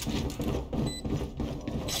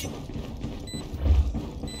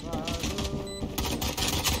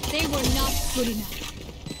 They were not good enough.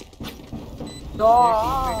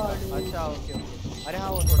 अच्छा okay अरे हाँ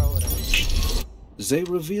वो थोड़ा हो रहा है They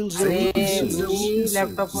reveal their weaknesses. Me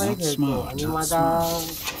laptop मध्ये खेळतो आणि माझा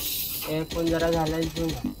एअरफोन जरा झालाय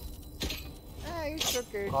जुना it's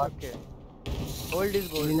okay old is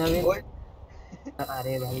gold नवीन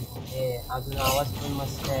अरे भाई हे अजून आवाज पण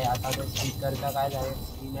मस्त आहे आता तो स्पीकरचा काय झालं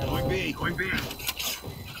speaker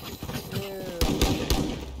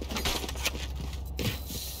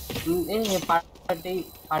hey party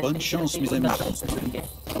Bonne chance, mes amis.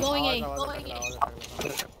 Going A.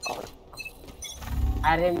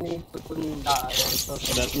 अरे मी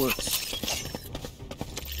That works.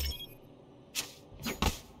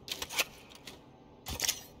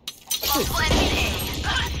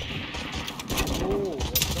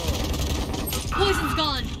 Poison's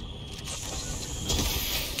gone.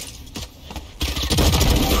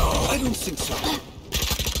 I don't think so.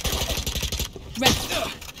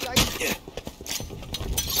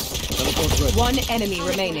 One enemy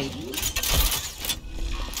remaining.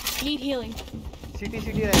 Need healing. City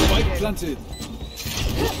Spike planted.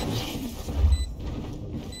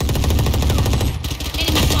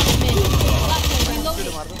 Enemy spotted mid.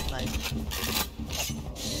 Reloading. nice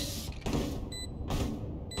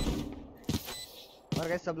और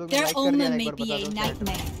guys सब लोग ने Their like कर दिया omen एक may bar be बता a दो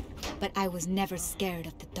nightmare, but I was never scared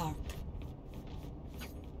of the dark.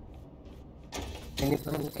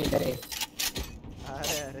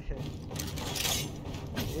 अरे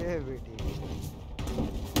ये बेटी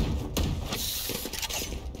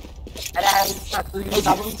अरे तू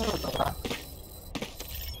दाबून ठेवतो का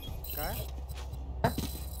काय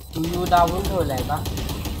तू दाबून ठेवलाय का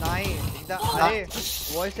नाही एकदा अरे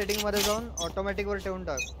वॉइस सेटिंग मध्ये जाऊन ऑटोमॅटिक वर ठेवून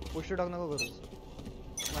टाक पुश टू टाक नको करूस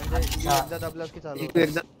म्हणजे एकदा दाबलास की चालू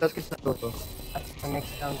होतो अच्छा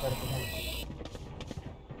नेक्स्ट टाइम करतो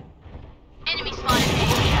Enemy spotted A.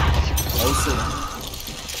 Also.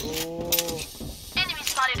 Oh. Enemy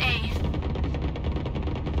spotted A.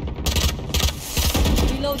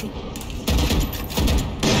 Reloading.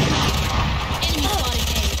 Enemy spotted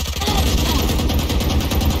A.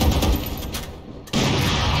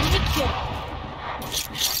 Enemy kill.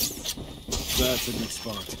 That's a good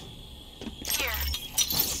spot. Here.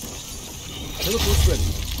 Teleport's ready.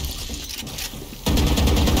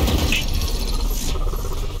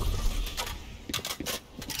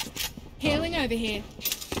 Healing over here.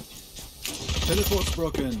 Teleport's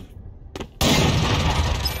broken.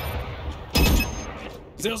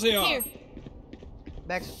 There they are. Here.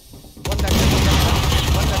 Backs. One back.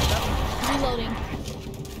 Reloading.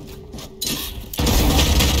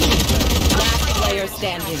 Last player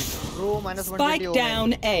standing. Bro, minus Spike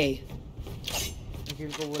down A.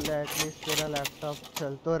 Nikhil को बोल रहा है at least तेरा laptop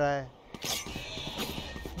चल तो रहा है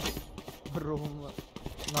room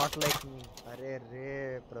not like me अरे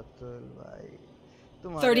रे प्रतुल भाई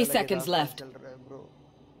 30 seconds left. चल रहा है bro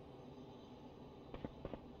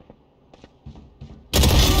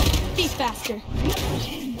Be faster.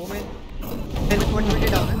 Omen 120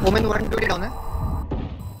 down है. Omen 120 down है.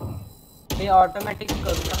 मैं ऑटोमेटिक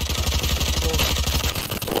करूँगा.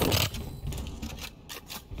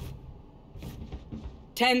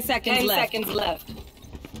 10 seconds left.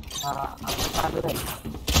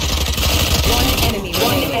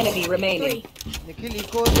 One enemy remaining. Nikhil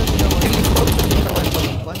eco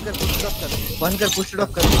बंद कर पुश ड्रॉप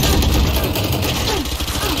कर.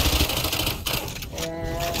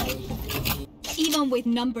 Even with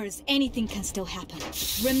numbers, anything can still happen.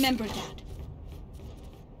 Remember that.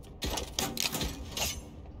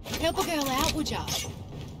 Help a girl out, would ya?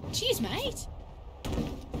 Cheers, mate.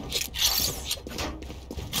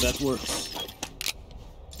 That works.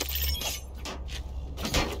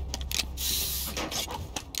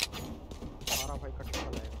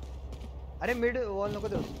 अरे mid wall नको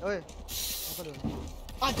दे. ओए नको दे.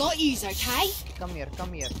 I got yous, okay? Come here.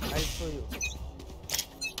 I'll show you.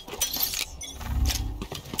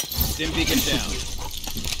 Stim beacon down.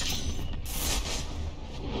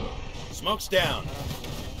 Smoke's down.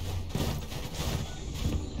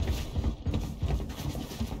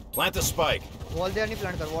 Plant the spike. Wall दे नहीं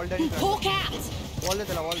plant कर. Wall दे नहीं plant. Hawk out. Wall दे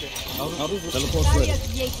चला. Wall they. How does the teleport ready?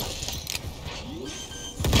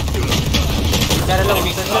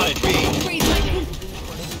 Side B.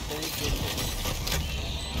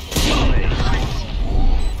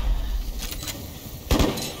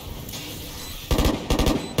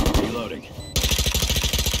 Reloading.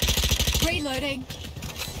 Reloading.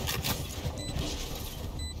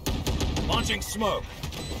 Launching smoke.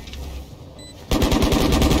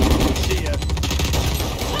 See ya.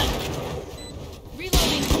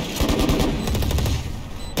 Reloading.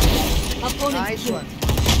 Nice one.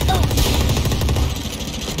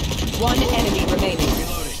 One enemy remaining.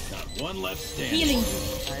 Reloading. One left standing. Healing.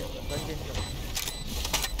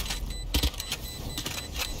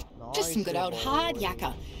 Just some good old hard yakka.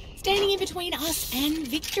 Standing in between us and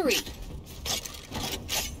victory.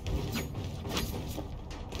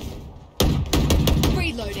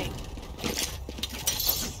 Reloading.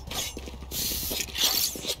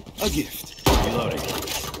 A gift. Reloading.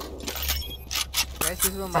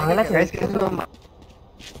 Guys,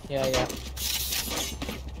 Yeah.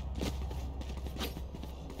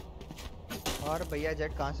 और भैया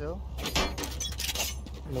jet कहाँ से हो?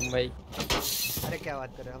 मुंबई. अरे क्या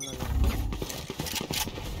बात कर रहे हो हम लोग?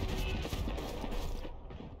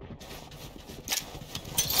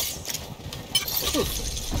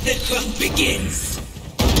 The hunt begins.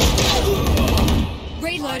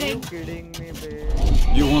 Reloading. Are you kidding me, babe?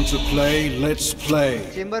 You want to play? Let's play.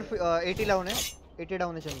 Chamber 80 down है. 80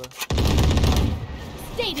 down है chamber.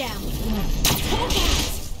 Stay down. Hawk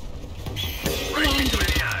out.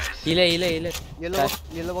 हिले. Yellow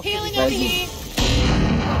box. Healing over here.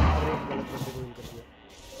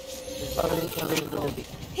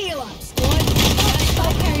 Heal up, squad.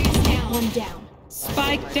 Spike carriers down. One down.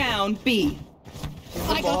 Spike down B.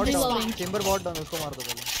 I got reloading. Chamber bot down. उसको मार दो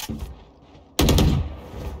पहले.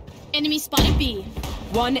 Enemy spotted B.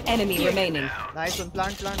 One enemy remaining. Nice one.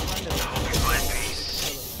 Plant.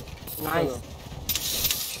 Nice.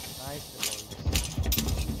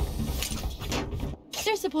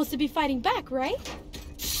 They're supposed to be fighting back, right?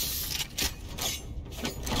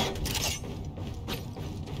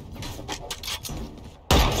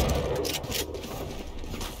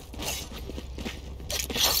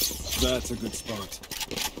 That's a good spot.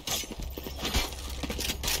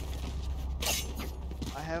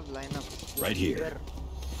 I have lineup. Right here.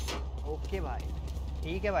 Okay, भाई.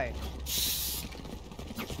 ठीक है भाई.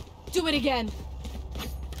 Do it again.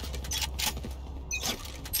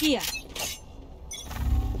 Here.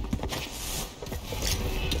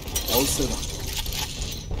 All set up.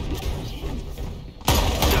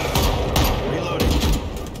 Reloading.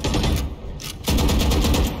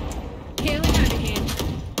 Healing over here.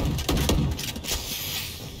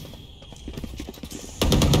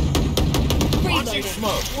 Launching Reloading.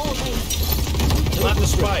 smoke. Wall raised. Plant the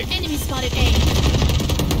spike. Enemy spotted A.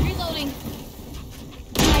 Reloading.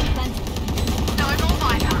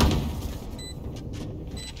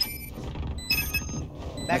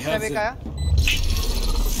 Backstab एक आया.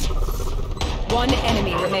 One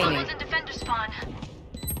enemy remaining. Defender spawn.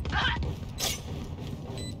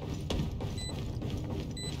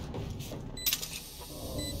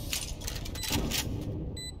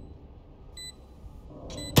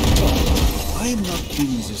 I'm not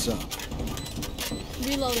cleaning this up.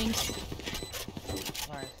 Reloading.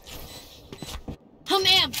 I'm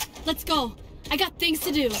amped. Let's go. I got things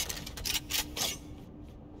to do.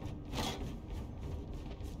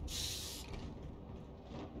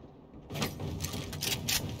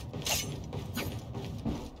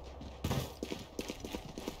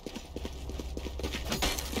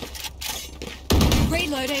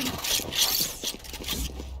 Reloading.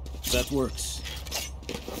 That works.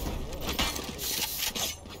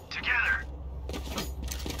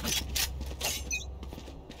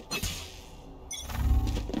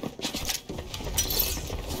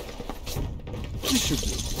 This should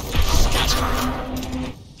do.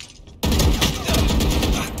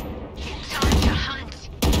 Time to hunt.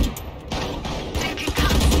 Taking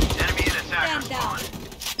cuts. Enemy in attack. Stand down.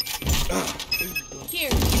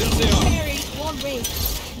 Here. There they are. Barry, one race.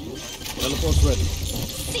 Teleport's ready.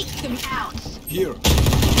 Seek them out. Here.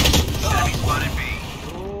 Enemy spotted B.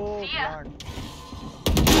 Oh, See ya.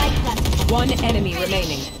 plant. One enemy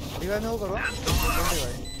remaining. Revive में वो करो.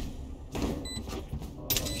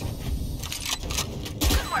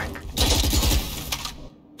 Good work.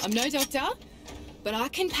 I'm no doctor, but I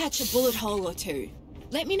can patch a bullet hole or two.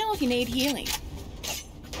 Let me know if you need healing.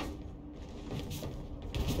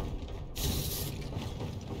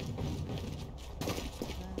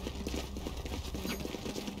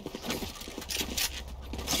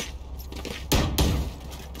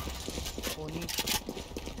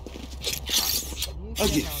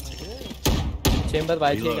 Again. Chamber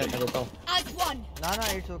bye check करता देता हूं. As one. ना ना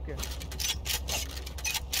it's okay.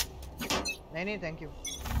 नहीं नहीं thank you.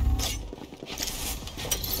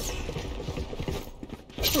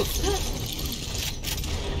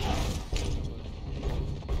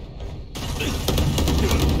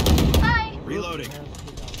 Bye. Reloading.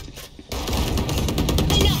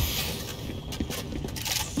 Enough.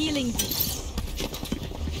 Healing thee.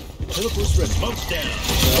 Teleport's ready. Smoke's down.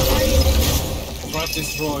 Trap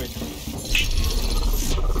destroyed.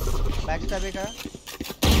 Backstab एक है.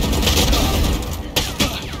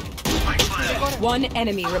 One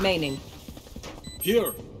enemy remaining.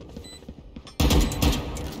 Here.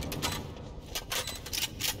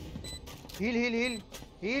 Heal heal heal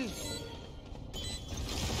heal.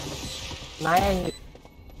 नहीं.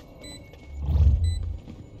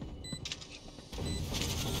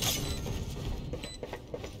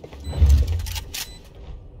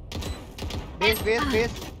 Base base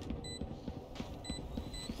base.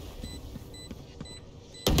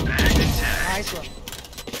 Nice one.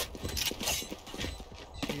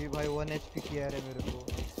 ये भाई 1 HP किया है मेरे को.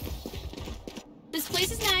 This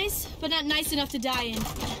place is nice, but not nice enough to die in.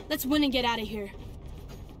 Let's win and get out of here.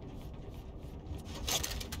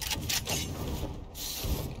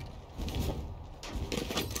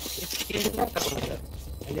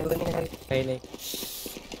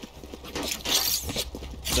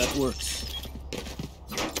 That works.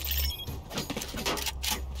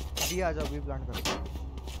 अभी आ जाओ, अभी प्लान करो.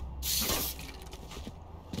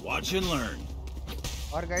 Watch and learn.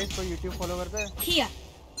 और गाइस को YouTube फॉलो करते हैं? Here.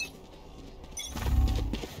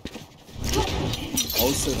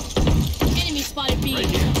 All set up. Enemy spotted B.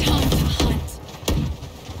 Time to hunt.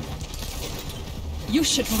 You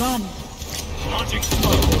should run. Launching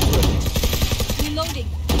smoke. Reloading.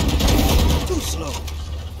 Too slow.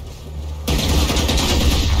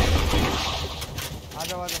 आ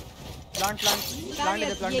जाओ. Plant. Plant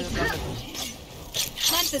it.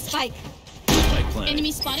 Plant the spike. Spike plant.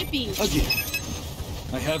 Enemy spotted B. Again.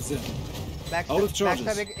 I have them. Out of charges.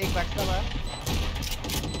 Backstab एक backstab है.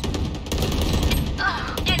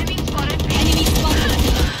 Enemy spotted B. Enemy spotted.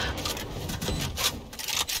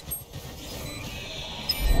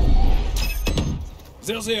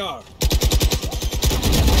 There they are.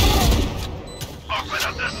 Open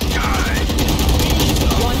up the sky.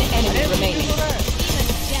 One enemy remaining.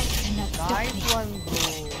 Nice one, bro.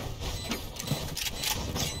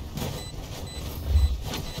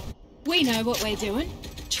 We know what we're doing.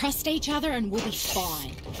 Trust each other and we'll be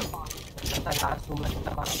fine.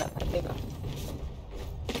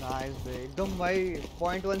 Nice bro. एकदम भाई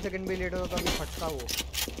 0.1 second भी late होता तो अभी फटता वो.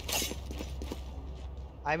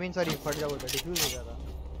 I mean sorry फट जा बोलता डिफ्यूज हो जाता.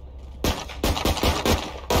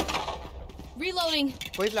 Reloading.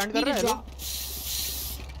 कोई प्लांट कर रहा है?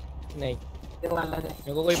 नहीं.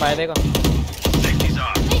 मेरे को कोई मार देगा.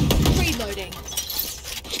 Reloading.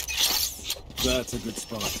 That's a good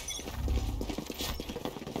spot.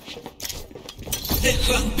 The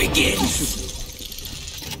hunt begins.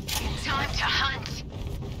 Time to hunt.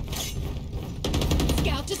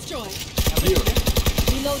 Scout destroyed. Here.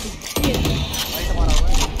 Reloading. Here.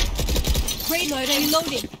 Reloading.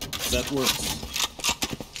 Reloading. That works.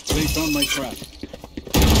 They found my trap.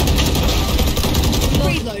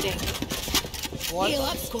 Reloading. Heal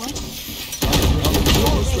up, squad.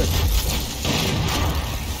 Teleport's ready.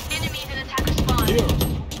 Enemies in attacker spawn. Here.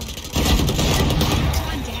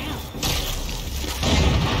 One down.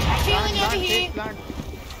 Healing over here.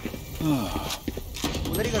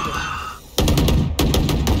 उधर ही कर दो.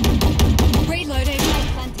 Reloading.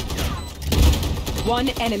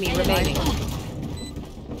 One enemy remaining.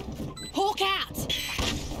 Hawk out!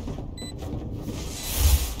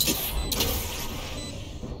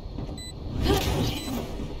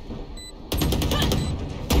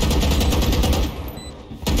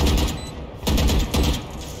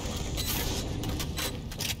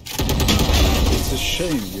 It's a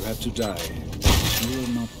shame you had to die. You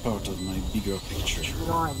are not part of my bigger picture.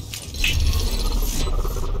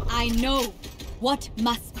 I know what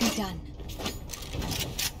must be done.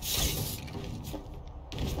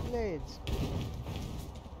 Blades.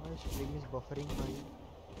 My stream is buffering भाई.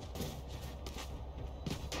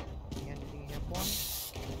 Anything happen?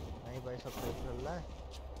 नहीं भाई सब सही चल रहा है.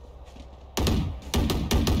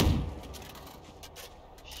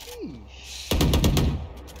 Sheesh.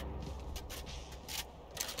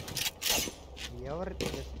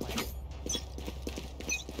 Everything is fine.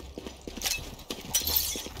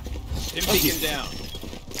 Beacon down.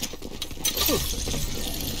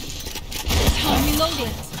 I'm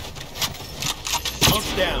reloading.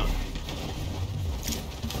 Smoke down.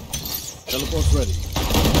 Teleport ready.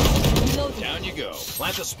 Reloading. Down you go.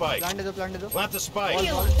 Plant the spike. Plant it. Plant the spike.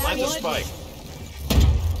 Plant the spike.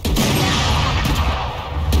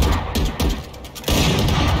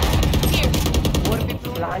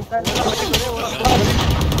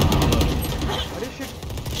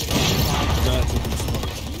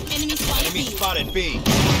 Enemy spotted B.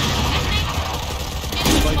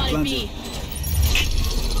 Spike planted.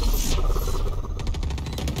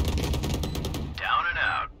 Down and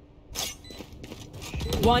out.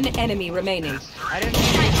 One enemy remaining.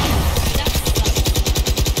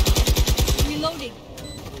 Reloading.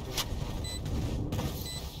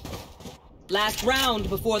 Last round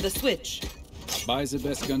before the switch. Buy the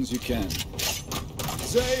best guns you can.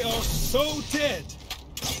 They are so dead.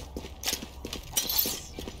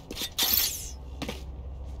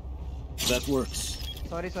 That works.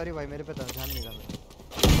 Sorry भाई मेरे पे था ध्यान नहीं था मेरा.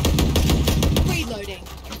 Reloading.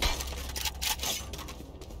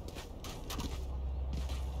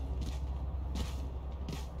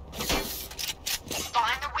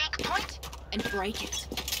 Find the weak point and break it.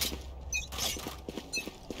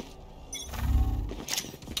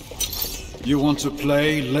 You want to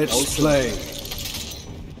play? Let's play.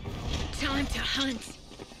 Time to hunt.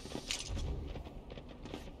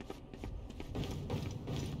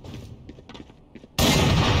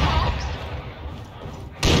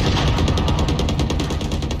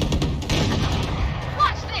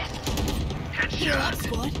 Watch this! Heal up,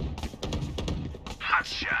 squad. Hot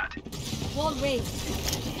shot. Wall raised.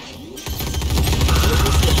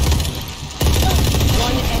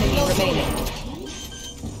 One enemy remaining.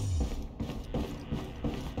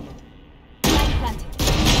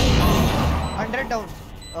 100 down.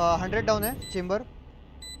 100 down है chamber.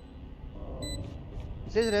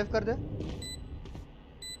 Says रेव कर दे.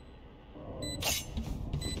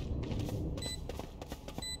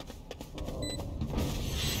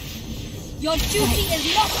 Your duty is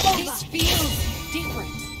not over. This feels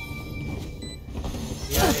different.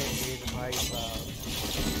 यार ये भाई साहब.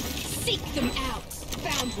 Seek them out.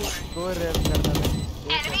 Found one. दो रेव करना है.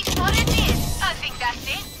 Enemy spotted mid. I think that's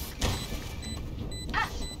it.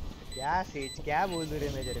 क्या सेज क्या बोल रहे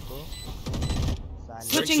मैं तेरे को.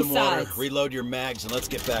 Drink some water, reload your mags, and let's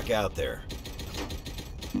get back out there.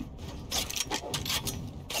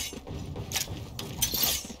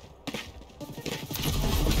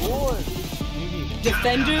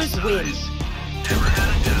 Defenders win.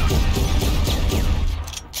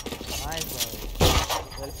 Nice,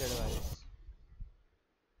 well played, guys.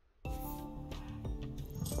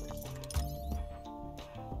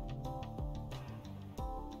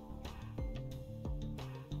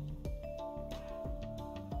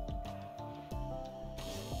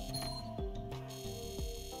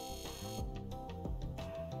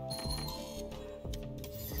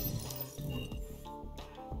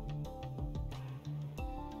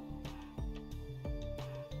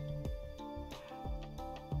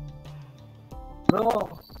 Bro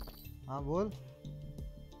हाँ बोल.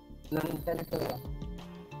 नंतर करूया.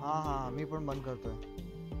 हाँ मी पण बंद करतोय.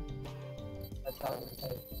 अच्छा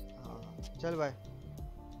चल बाय.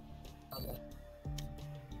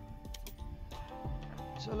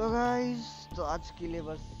 चलो गाइस तो आज के लिए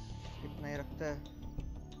बस इतना ही रखते हैं.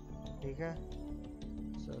 ठीक है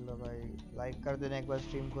चलो भाई लाइक कर देना एक बार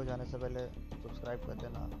स्ट्रीम को जाने से पहले. सब्सक्राइब कर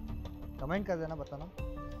देना. कमेंट कर देना बताना.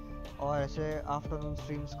 और ऐसे आफ्टरनून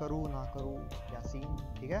स्ट्रीम्स करूँ ना करूँ क्या सीन.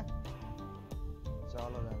 ठीक है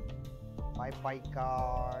चलो then bye bye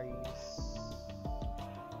guys.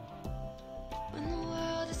 When the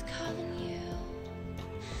world is calling you,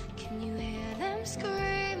 can you hear them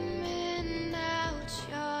screaming out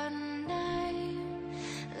your name?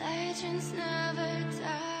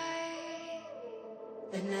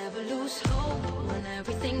 never lose hope when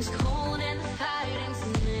everything's cold and the fighting's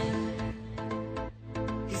near.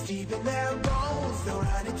 It's deep in their bones, they'll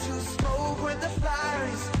run into smoke when the fire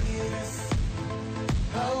is fierce.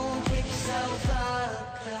 Oh, pick yourself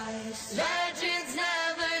up, 'cause legends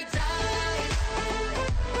never die.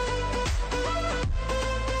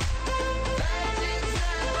 Legends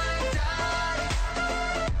never die.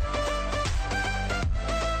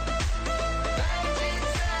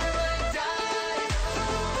 Legends never die.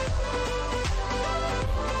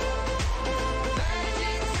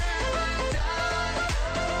 Legends never die.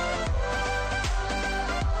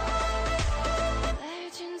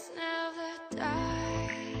 Legends never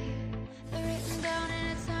die. They're written down and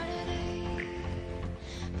it's not a day.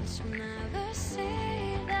 But